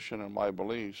position and my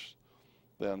beliefs.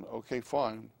 Then okay,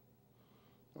 fine.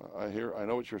 I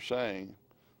know what you're saying.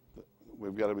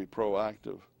 We've got to be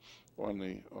proactive on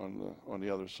the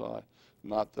other side.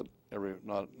 Not that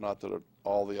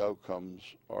all the outcomes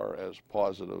are as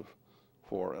positive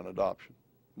for an adoption,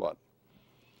 but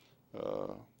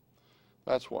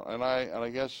that's one. And I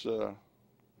guess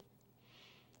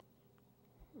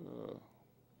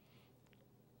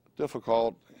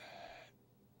difficult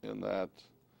in that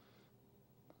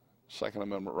Second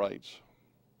Amendment rights,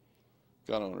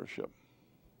 gun ownership.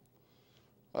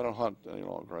 I don't hunt any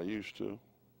longer. I used to.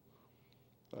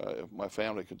 If my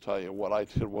family could tell you what I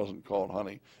did wasn't called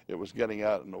hunting, it was getting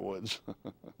out in the woods.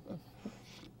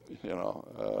 You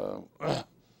know,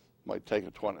 might take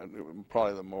a 20.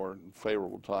 Probably the more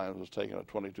favorable times was taking a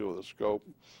 22 with a scope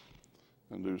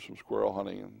and do some squirrel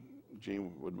hunting, and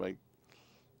Gene would make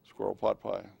squirrel pot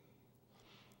pie.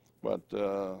 But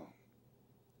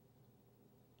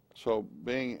so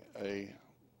being a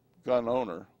gun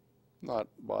owner, not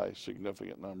by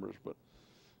significant numbers, but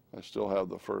I still have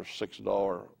the first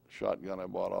 $6 shotgun I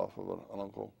bought off of an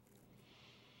uncle.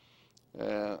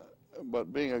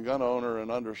 But being a gun owner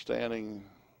and understanding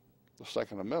the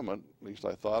Second Amendment, at least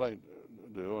I thought I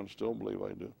do and still believe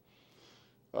I do,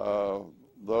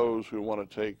 those who want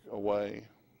to take away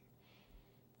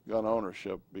gun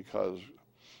ownership because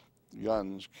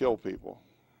guns kill people,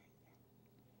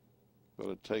 but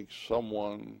it takes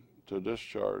someone to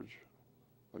discharge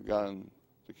a gun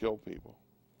to kill people.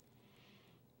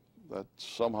 That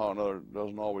somehow or another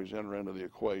doesn't always enter into the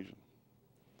equation.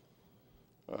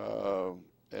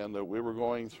 And that we were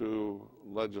going through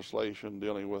legislation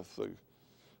dealing with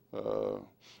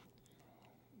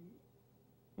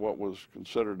what was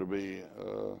considered to be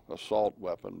assault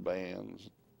weapon bans.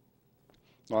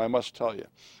 Now, I must tell you,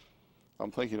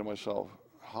 I'm thinking to myself,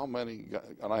 how many,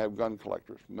 and I have gun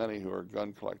collectors, many who are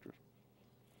gun collectors,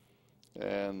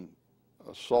 and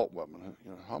assault weapon,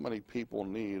 you know, how many people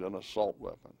need an assault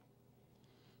weapon?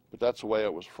 But that's the way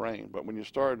it was framed. But when you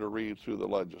started to read through the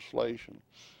legislation,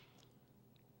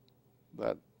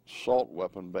 that assault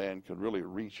weapon ban could really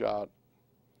reach out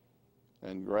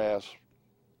and grasp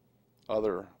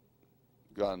other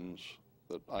guns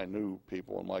that I knew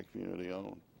people in my community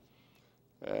owned.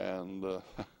 And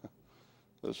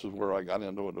this is where I got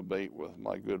into a debate with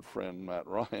my good friend Matt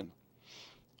Ryan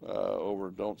over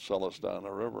 "Don't sell us down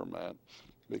the river, Matt,"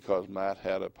 because Matt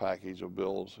had a package of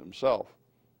bills himself.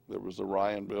 There was the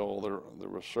Ryan bill. There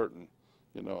were certain,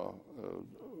 you know,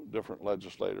 different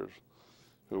legislators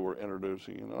who were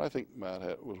introducing, and I think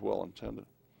Matt was well intended.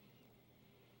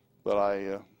 But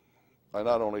I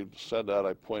not only said that,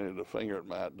 I pointed a finger at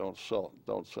Matt. Don't sell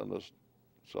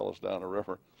us down the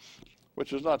river,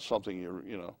 which is not something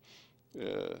you know,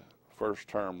 first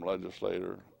term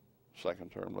legislator,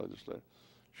 second term legislator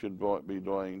should be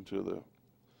doing to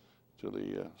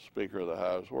the Speaker of the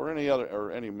House or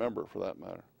any member for that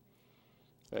matter.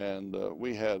 And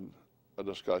we had a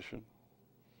discussion,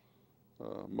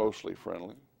 mostly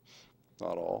friendly,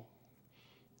 not all.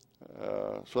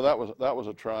 So that was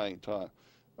a trying time.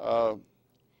 And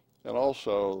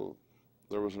also,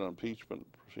 there was an impeachment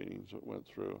proceedings that went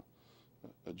through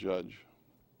a judge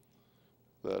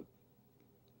that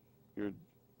you're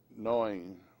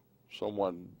knowing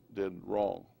someone did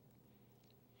wrong,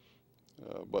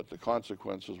 but the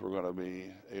consequences were going to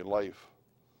be a life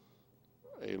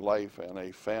and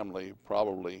a family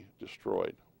probably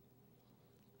destroyed.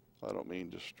 I don't mean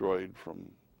destroyed from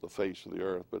the face of the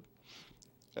earth, but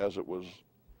as it was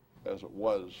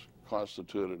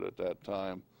constituted at that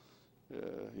time,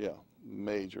 yeah,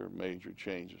 major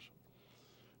changes.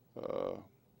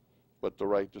 But the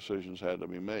right decisions had to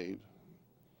be made,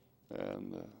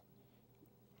 and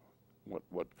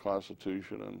what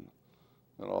Constitution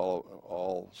and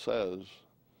all says,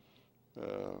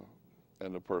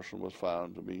 and the person was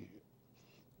found to be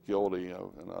guilty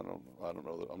of, and I don't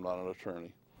know that I'm not an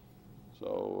attorney,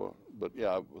 so but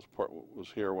yeah, I was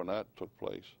here when that took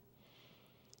place.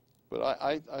 But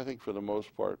I think for the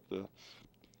most part the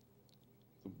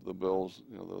bills,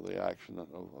 you know, the action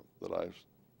that I've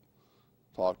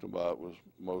talked about was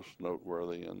most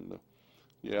noteworthy, and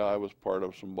Yeah, I was part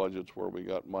of some budgets where we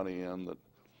got money in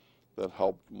that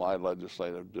helped my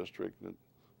legislative district. That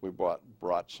we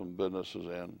brought some businesses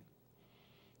in,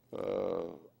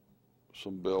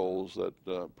 some bills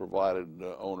that provided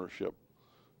ownership,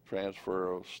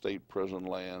 transfer of state prison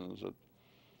lands. That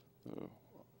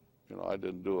you know, I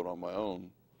didn't do it on my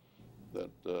own. That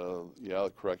yeah,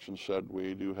 the correction said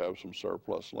we do have some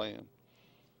surplus land.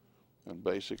 And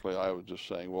basically, I was just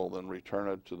saying, well, then return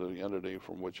it to the entity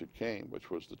from which it came,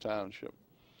 which was the township.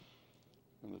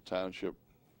 And the township,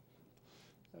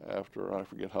 after I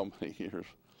forget how many years,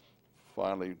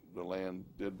 finally the land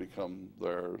did become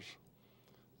theirs,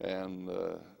 and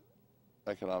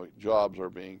economic jobs are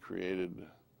being created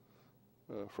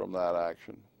from that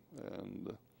action.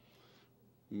 And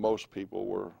most people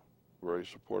were very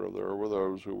supportive. There were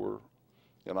those who were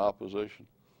in opposition,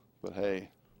 but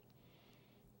hey,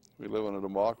 we live in a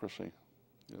democracy,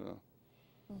 you know.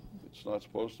 Mm-hmm. It's not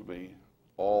supposed to be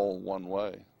all one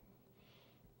way.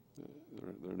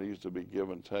 There needs to be give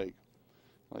and take.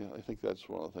 I think that's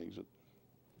one of the things that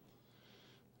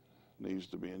needs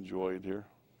to be enjoyed here.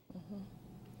 Mm-hmm.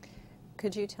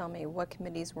 Could you tell me what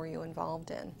committees were you involved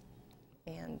in,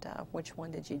 and which one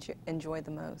did you enjoy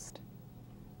the most?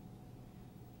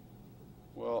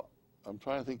 Well, I'm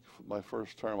trying to think of my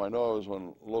first term. I know I was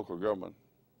on local government,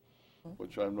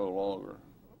 which I'm no longer.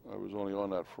 I was only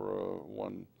on that for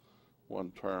one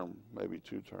term, maybe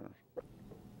 2 terms.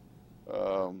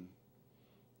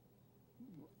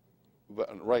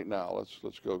 Right now,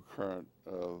 let's go current.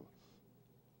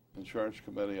 Insurance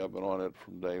committee, I've been on it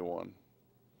from day one.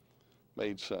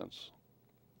 Made sense.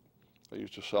 I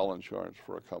used to sell insurance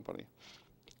for a company.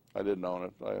 I didn't own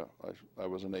it. I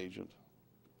was an agent.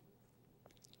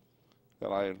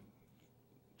 And I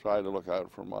tried to look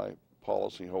out for my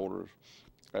policyholders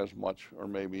as much or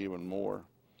maybe even more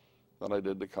than I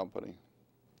did the company,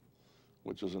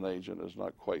 which as an agent is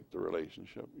not quite the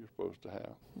relationship you're supposed to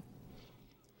have.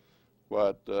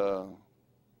 But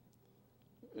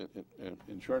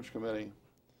insurance committee,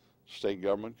 state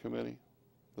government committee,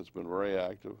 that's been very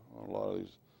active on a lot of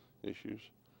these issues.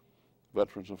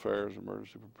 Veterans Affairs,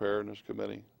 Emergency Preparedness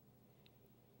Committee,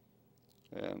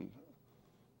 and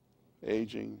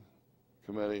Aging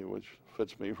Committee, which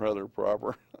fits me rather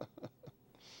proper.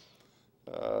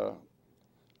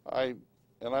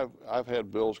 I've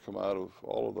had bills come out of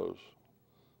all of those.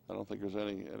 I don't think there's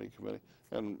any committee,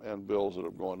 and bills that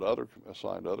have gone to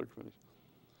assigned to other committees.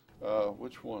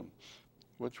 Which one?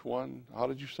 Which one? How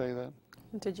did you say that?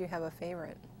 Did you have a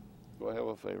favorite? Do I have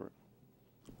a favorite?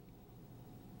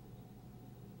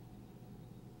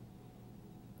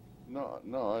 No,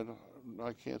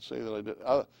 I can't say that I did.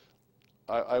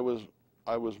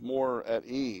 I was more at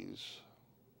ease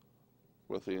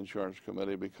with the insurance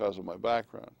committee because of my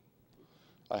background.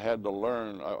 I had to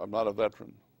learn. I'm not a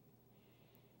veteran,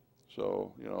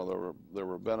 so you know there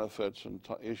were benefits and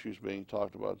issues being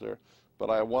talked about there. But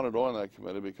I wanted on that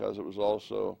committee because it was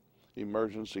also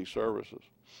emergency services,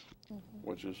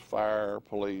 which is fire,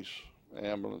 police,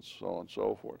 ambulance, so on and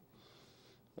so forth.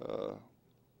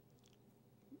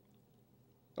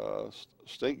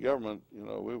 State government, you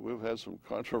know, we've had some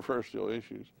controversial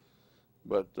issues,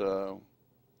 but you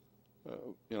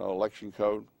know, election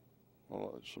code,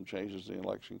 well, some changes to the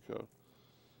election code.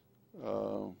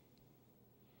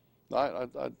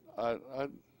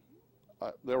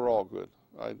 They were all good.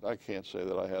 I can't say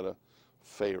that I had a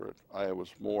favorite. I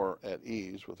was more at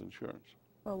ease with insurance.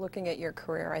 Well, looking at your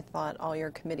career, I thought all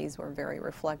your committees were very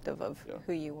reflective of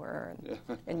who you were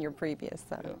in your previous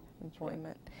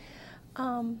employment.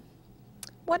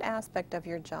 What aspect of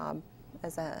your job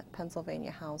as a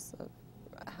Pennsylvania House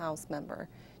member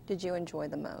did you enjoy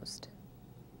the most?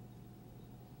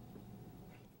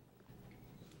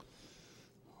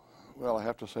 Well, I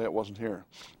have to say it wasn't here.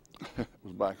 It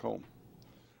was back home.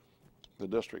 The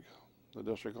district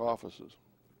offices,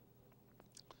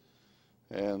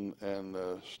 and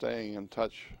staying in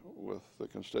touch with the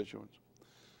constituents.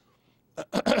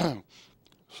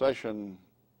 Session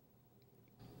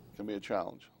can be a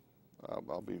challenge.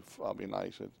 I'll be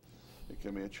nice. It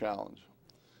can be a challenge,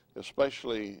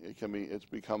 especially it's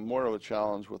become more of a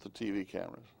challenge with the TV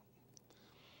cameras.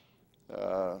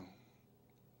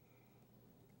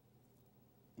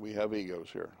 We have egos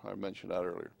here. I mentioned that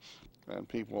earlier, and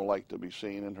people like to be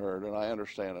seen and heard, and I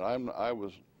understand it.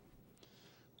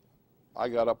 I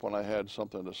got up when I had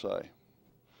something to say,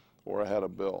 or I had a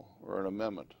bill or an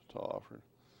amendment to offer.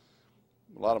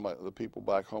 A lot of the people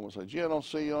back home would say, "Gee, I don't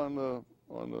see you on the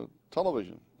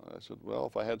television." I said, "Well,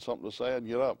 if I had something to say, I'd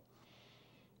get up."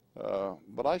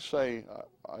 But I say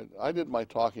I did my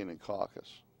talking in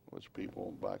caucus, which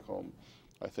people back home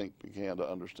I think, began to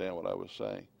understand what I was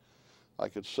saying. I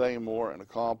could say more and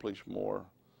accomplish more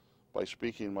by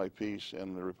speaking my piece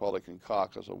in the Republican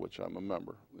caucus, of which I'm a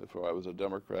member. If I was a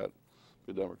Democrat,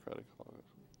 the Democratic caucus.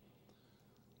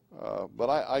 But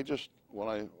I just,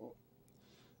 when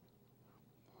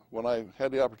I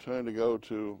had the opportunity to go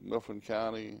to Mifflin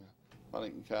County,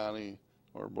 Huntington County,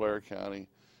 or Blair County,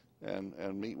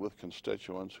 and meet with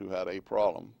constituents who had a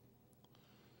problem,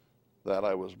 that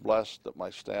I was blessed that my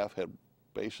staff had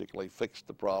basically fixed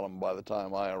the problem by the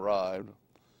time I arrived.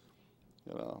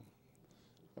 You know,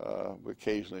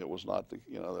 occasionally it was not the,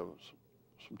 you know, there was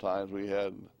sometimes we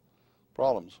had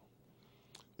problems.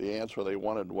 The answer they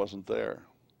wanted wasn't there,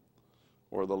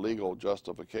 or the legal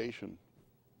justification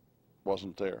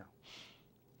wasn't there.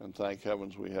 And thank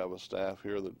heavens we have a staff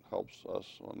here that helps us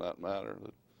on that matter,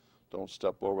 that don't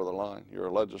step over the line. You're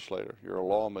a legislator, you're a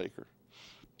lawmaker.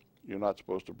 You're not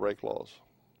supposed to break laws.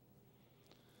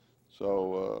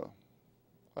 So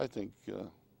I think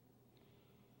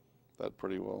that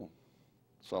pretty well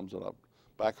sums it up.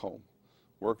 Back home,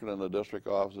 working in the district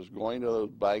offices, going to those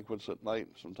banquets at night,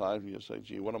 sometimes you say,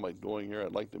 gee, what am I doing here?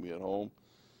 I'd like to be at home.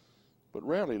 But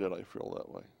rarely did I feel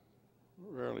that way.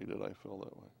 Rarely did I feel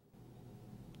that way.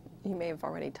 You may have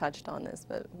already touched on this,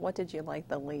 but what did you like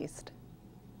the least?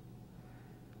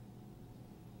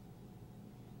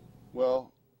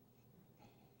 Well,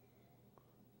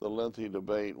 the lengthy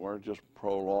debate weren't just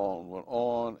prolonged, went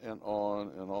on and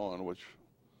on and on, which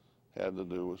had to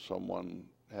do with someone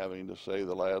having to say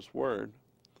the last word,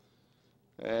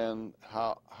 and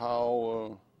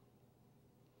how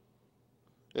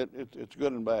it's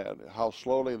good and bad, how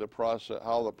slowly the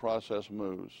process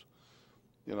moves.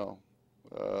 You know,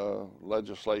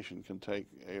 legislation can take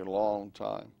a long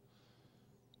time.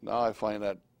 Now I find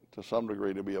that to some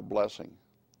degree to be a blessing.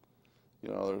 You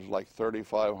know, there's like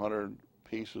 3,500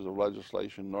 pieces of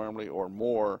legislation normally, or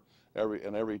more,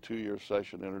 in every 2-year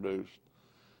session introduced.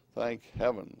 Thank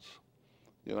heavens.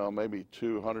 You know, maybe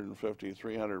 250,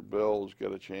 300 bills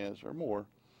get a chance, or more,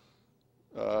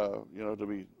 you know,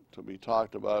 to be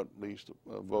talked about, at least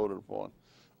voted upon.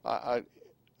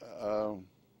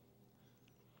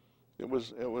 It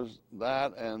was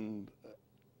that, and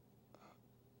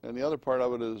the other part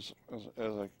of it is, as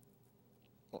an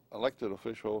elected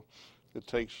official, it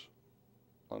takes,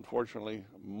 unfortunately,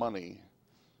 money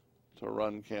to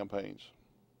run campaigns.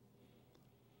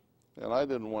 And I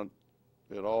didn't want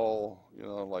it all, you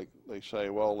know, like they say,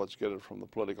 well, let's get it from the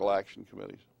political action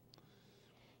committees.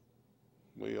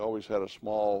 We always had a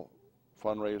small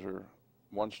fundraiser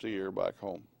once a year back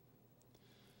home.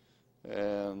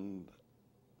 And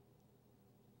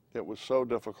it was so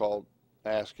difficult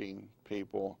asking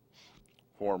people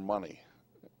for money,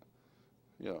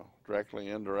 you know, directly,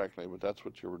 indirectly, but that's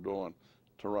what you were doing,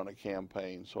 to run a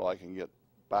campaign so I can get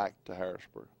back to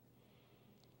Harrisburg.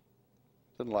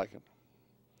 Didn't like it.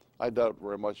 I doubt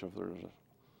very much if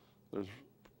there's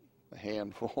a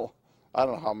handful, I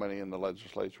don't know how many in the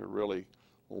legislature really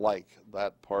like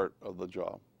that part of the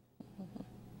job. Mm-hmm.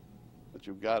 But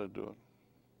you've got to do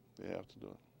it. You have to do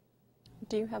it.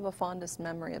 Do you have a fondest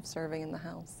memory of serving in the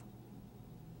House?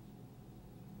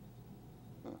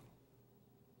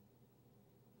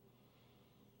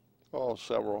 Oh,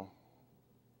 several.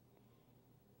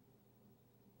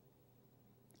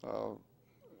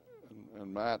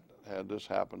 And Matt had this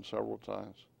happen several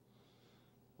times.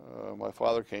 My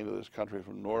father came to this country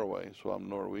from Norway, so I'm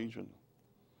Norwegian.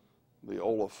 The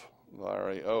Olaf, the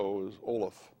R-A-O is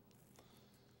Olaf.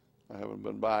 I haven't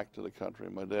been back to the country.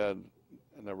 My dad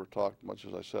never talked much,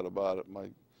 as I said, about it. My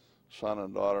son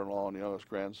and daughter-in-law and youngest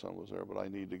grandson was there, but I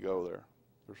need to go there.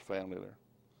 There's family there.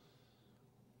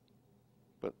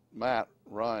 But Matt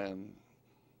Ryan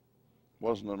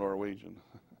wasn't a Norwegian.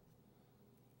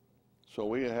 So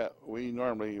we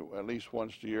normally, at least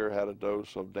once a year, had a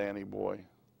dose of Danny Boy.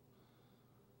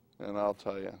 And I'll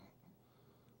tell you,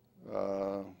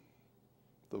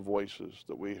 the voices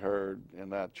that we heard in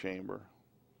that chamber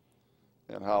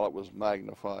and how it was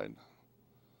magnified,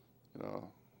 you know,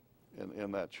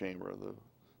 in that chamber,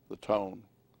 the tone.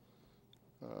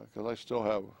 Because I still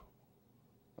have,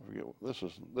 I forget,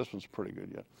 this one's pretty good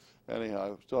yet.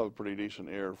 Anyhow, I still have a pretty decent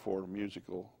ear for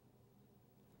musical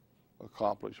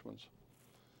accomplishments.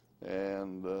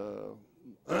 And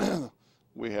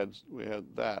we had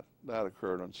that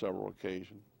occurred on several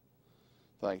occasions,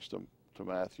 thanks to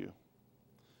Matthew.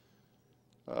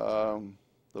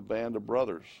 The Band of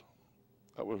Brothers,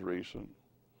 that was recent.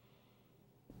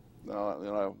 Now, you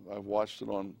know, I've watched it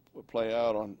play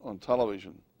out on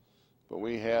television, but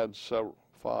we had 5,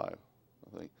 I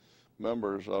think,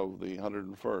 members of the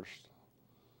 101st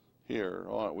here.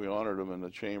 We honored them in the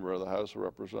chamber of the House of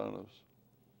Representatives.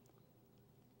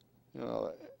 You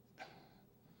know,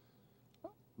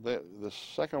 the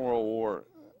Second World War,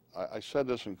 I said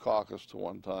this in caucus to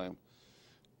one time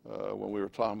when we were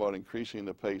talking about increasing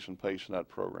the PACE and PACE-Net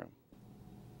program.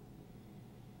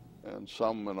 And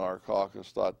some in our caucus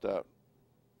thought that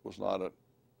was not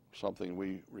something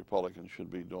we Republicans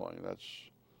should be doing. That's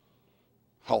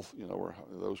health, you know,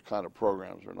 those kind of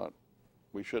programs are not,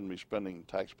 we shouldn't be spending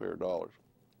taxpayer dollars.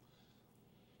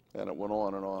 And it went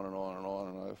on and on and on and on,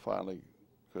 and I finally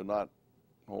could not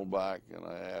hold back, and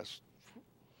I asked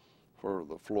for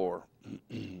the floor.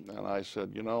 And I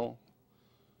said, you know,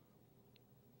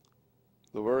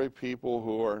 the very people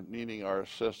who are needing our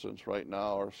assistance right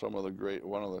now are some of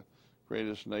one of the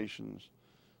greatest nations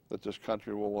that this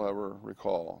country will ever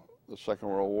recall, the Second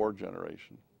World War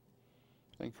generation.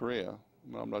 And Korea,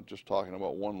 I'm not just talking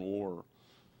about one war,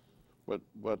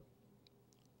 but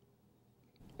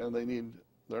and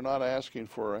they're not asking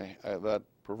for that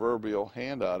proverbial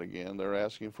handout again, they're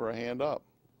asking for a hand up.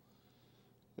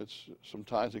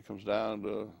 Sometimes it comes down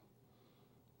to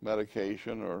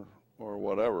medication or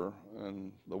whatever,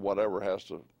 and the whatever has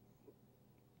to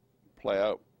play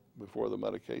out before the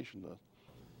medication does.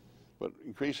 But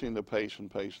increasing the PACE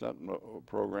and PACE-Net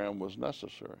program was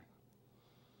necessary.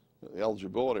 The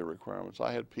eligibility requirements.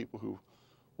 I had people who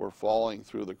were falling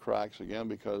through the cracks again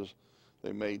because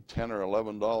they made $10 or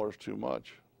 $11 too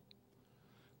much.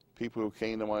 People who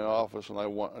came to my office, and I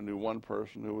knew one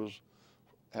person who was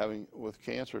with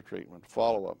cancer treatment,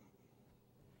 follow-up.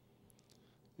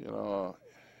 You know,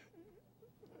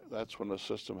 that's when the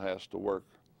system has to work.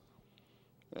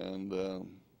 And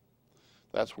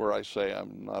that's where I say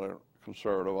I'm not a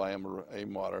conservative, I am a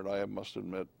moderate, I must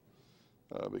admit,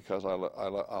 because I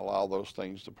allow those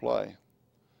things to play.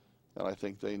 And I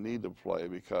think they need to play,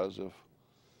 because if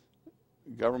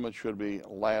government should be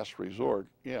last resort,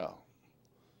 yeah.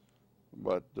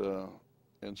 But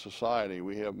in society,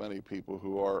 we have many people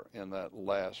who are in that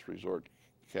last resort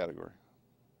category.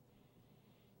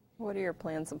 What are your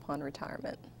plans upon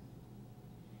retirement?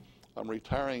 I'm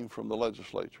retiring from the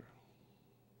legislature.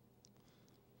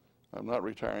 I'm not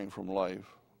retiring from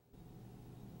life.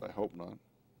 I hope not.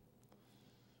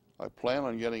 I plan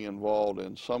on getting involved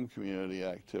in some community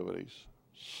activities,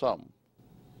 some.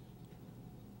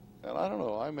 And I don't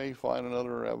know, I may find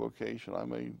another avocation. I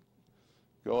may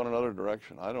go in another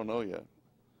direction. I don't know yet.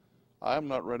 I'm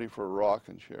not ready for a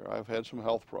rocking chair. I've had some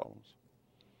health problems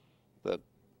that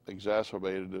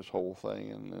exacerbated this whole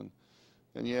thing,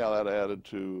 and yeah, that added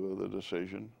to the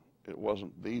decision. It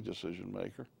wasn't the decision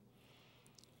maker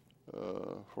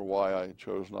for why I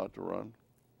chose not to run,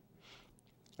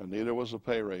 and neither was the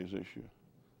pay raise issue.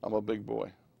 I'm a big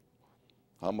boy.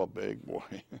 I'm a big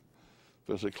boy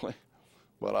physically,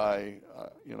 but I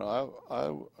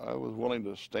was willing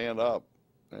to stand up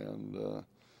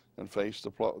and face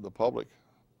the public,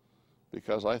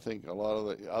 because I think a lot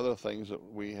of the other things that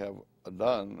we have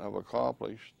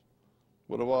accomplished,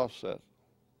 would have offset.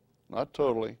 Not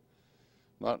totally,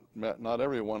 not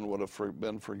everyone would have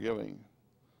been forgiving,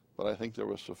 but I think there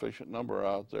was sufficient number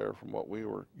out there from what we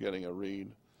were getting a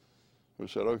read who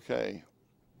said, okay,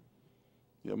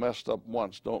 you messed up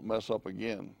once, don't mess up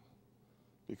again,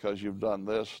 because you've done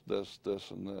this, this,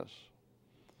 this, and this.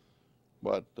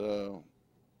 But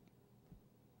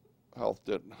health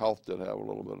did have a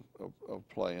little bit of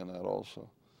play in that also.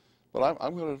 But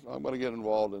I'm gonna get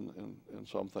involved in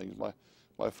some things.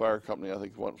 My fire company, I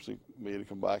think, wants me to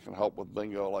come back and help with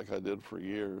bingo like I did for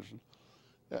years,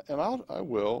 and I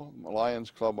will. Lions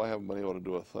Club, I haven't been able to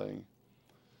do a thing.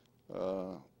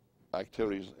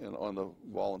 Activities on the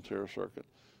volunteer circuit,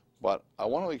 but I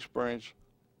want to experience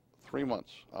 3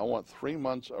 months. I want 3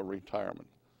 months of retirement.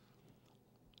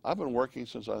 I've been working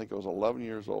since I think I was 11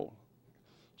 years old,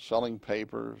 selling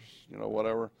papers, you know,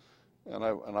 whatever. And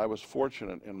I was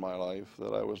fortunate in my life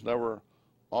that I was never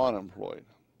unemployed.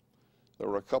 There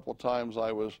were a couple times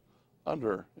I was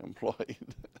underemployed,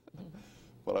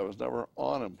 but I was never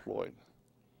unemployed.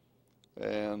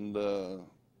 And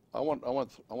I want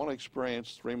to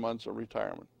experience 3 months of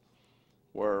retirement,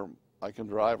 where I can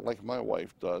drive like my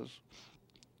wife does.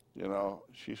 You know,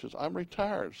 she says, "I'm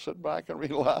retired. Sit back and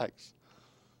relax."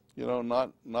 You know,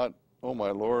 not oh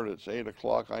my Lord, it's 8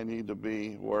 o'clock. I need to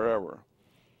be wherever.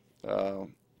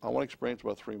 I want to experience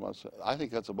about 3 months. I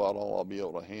think that's about all I'll be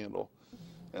able to handle,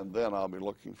 and then I'll be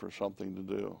looking for something to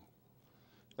do.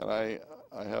 And I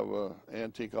have an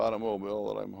antique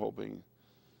automobile that I'm hoping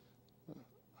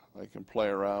I can play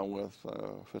around with,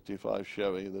 55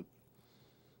 Chevy that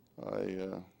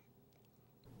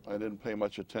I didn't pay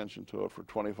much attention to it for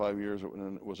 25 years.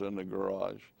 It was in the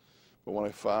garage, but when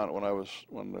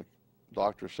the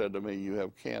doctor said to me, "You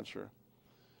have cancer,"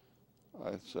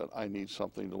 I said, I need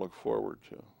something to look forward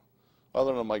to,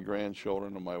 other than my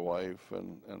grandchildren and my wife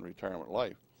and retirement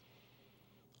life.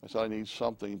 I said, I need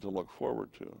something to look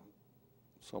forward to.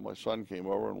 So my son came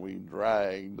over and we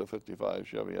dragged the 55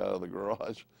 Chevy out of the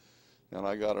garage, and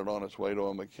I got it on its way to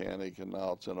a mechanic, and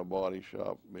now it's in a body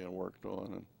shop being worked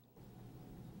on. And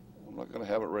I'm not going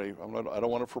to have it ready. I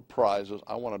don't want it for prizes.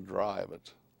 I want to drive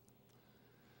it.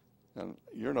 And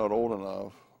you're not old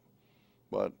enough,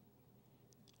 but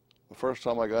the first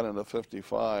time I got into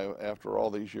 55, after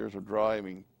all these years of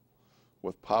driving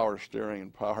with power steering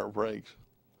and power brakes,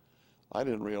 I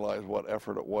didn't realize what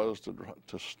effort it was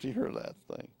to steer that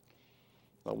thing.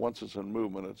 Now, once it's in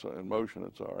movement, it's in motion,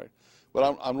 it's all right.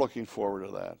 But I'm looking forward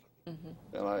to that.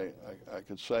 Mm-hmm. And I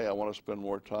could say I want to spend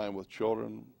more time with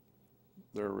children.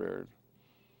 They're reared.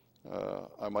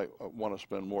 I might want to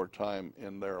spend more time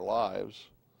in their lives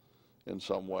in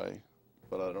some way,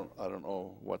 but I don't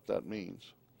know what that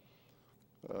means,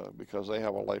 because they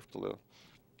have a life to live.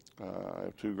 I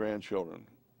have 2 grandchildren.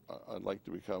 I'd like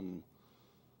to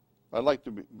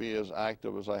be as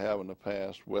active as I have in the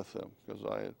past with them,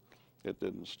 because it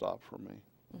didn't stop for me.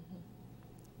 Mm-hmm.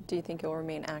 Do you think you'll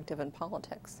remain active in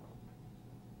politics?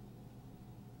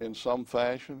 In some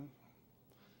fashion,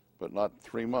 but not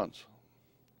 3 months.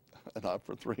 Not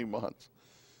for 3 months.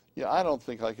 Yeah, I don't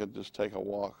think I could just take a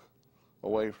walk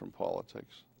away from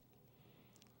politics.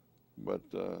 But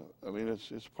I mean,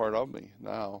 it's part of me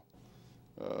now.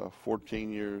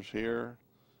 14 years here,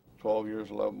 12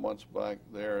 years, 11 months back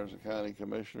there as a county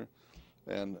commissioner,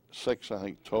 and 6, I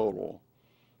think, total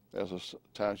as a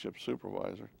township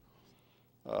supervisor.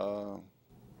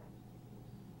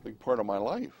 Big part of my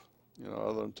life, you know,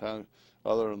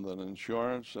 other than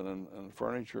insurance and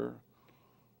furniture,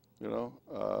 you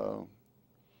know.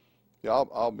 Yeah,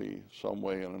 I'll be some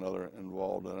way or another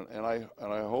involved in it, and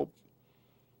I hope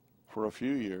for a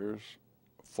few years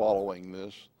following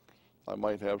this, I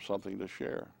might have something to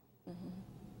share.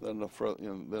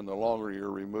 Mm-hmm. Then the longer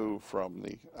you're removed from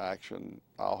the action,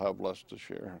 I'll have less to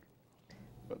share.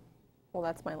 But, well,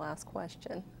 that's my last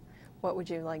question. What would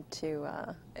you like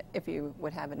to, if you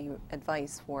would have any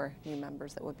advice for new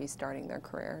members that would be starting their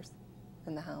careers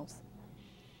in the House?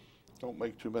 Don't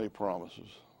make too many promises.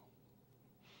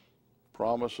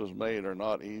 Promises made are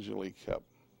not easily kept.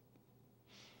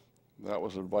 That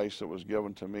was advice that was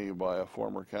given to me by a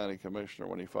former county commissioner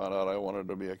when he found out I wanted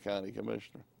to be a county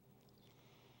commissioner.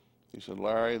 He said,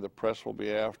 Larry, the press will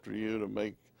be after you to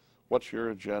make, what's your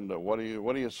agenda? What do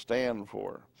you stand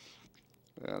for?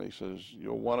 And he says,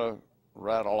 you'll want to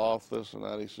rattle off this and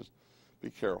that. He says, be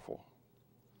careful.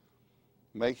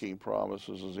 Making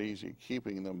promises is easy.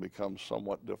 Keeping them becomes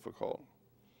somewhat difficult.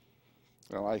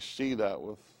 Now, I see that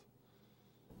with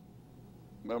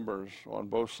members on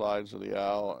both sides of the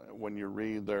aisle when you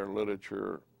read their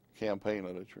literature, campaign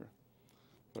literature.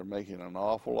 They're making an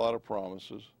awful lot of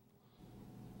promises,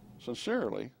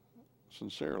 sincerely,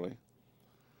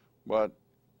 but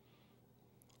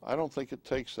I don't think it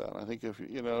takes that. I think if,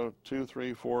 2,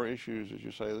 3, 4 issues, as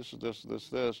you say, this is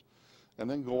this, and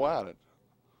then go at it,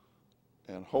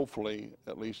 and hopefully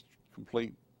at least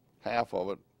complete half of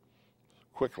it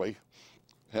quickly,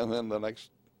 and then the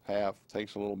next half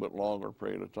takes a little bit longer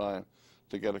period of time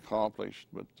to get accomplished.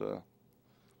 But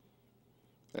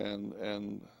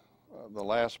the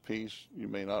last piece you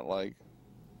may not like.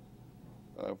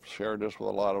 I've shared this with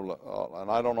a lot of,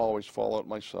 and I don't always follow it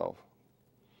myself.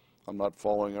 I'm not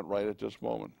following it right at this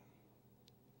moment.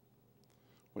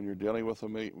 When you're dealing with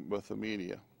the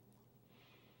media,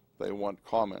 they want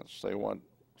comments, they want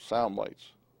sound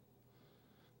bites.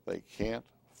 They can't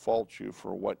fault you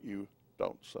for what you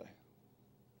don't say.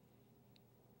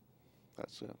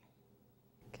 That's it.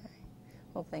 Okay.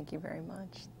 Well, thank you very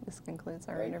much. This concludes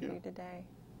our interview today.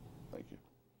 Thank you.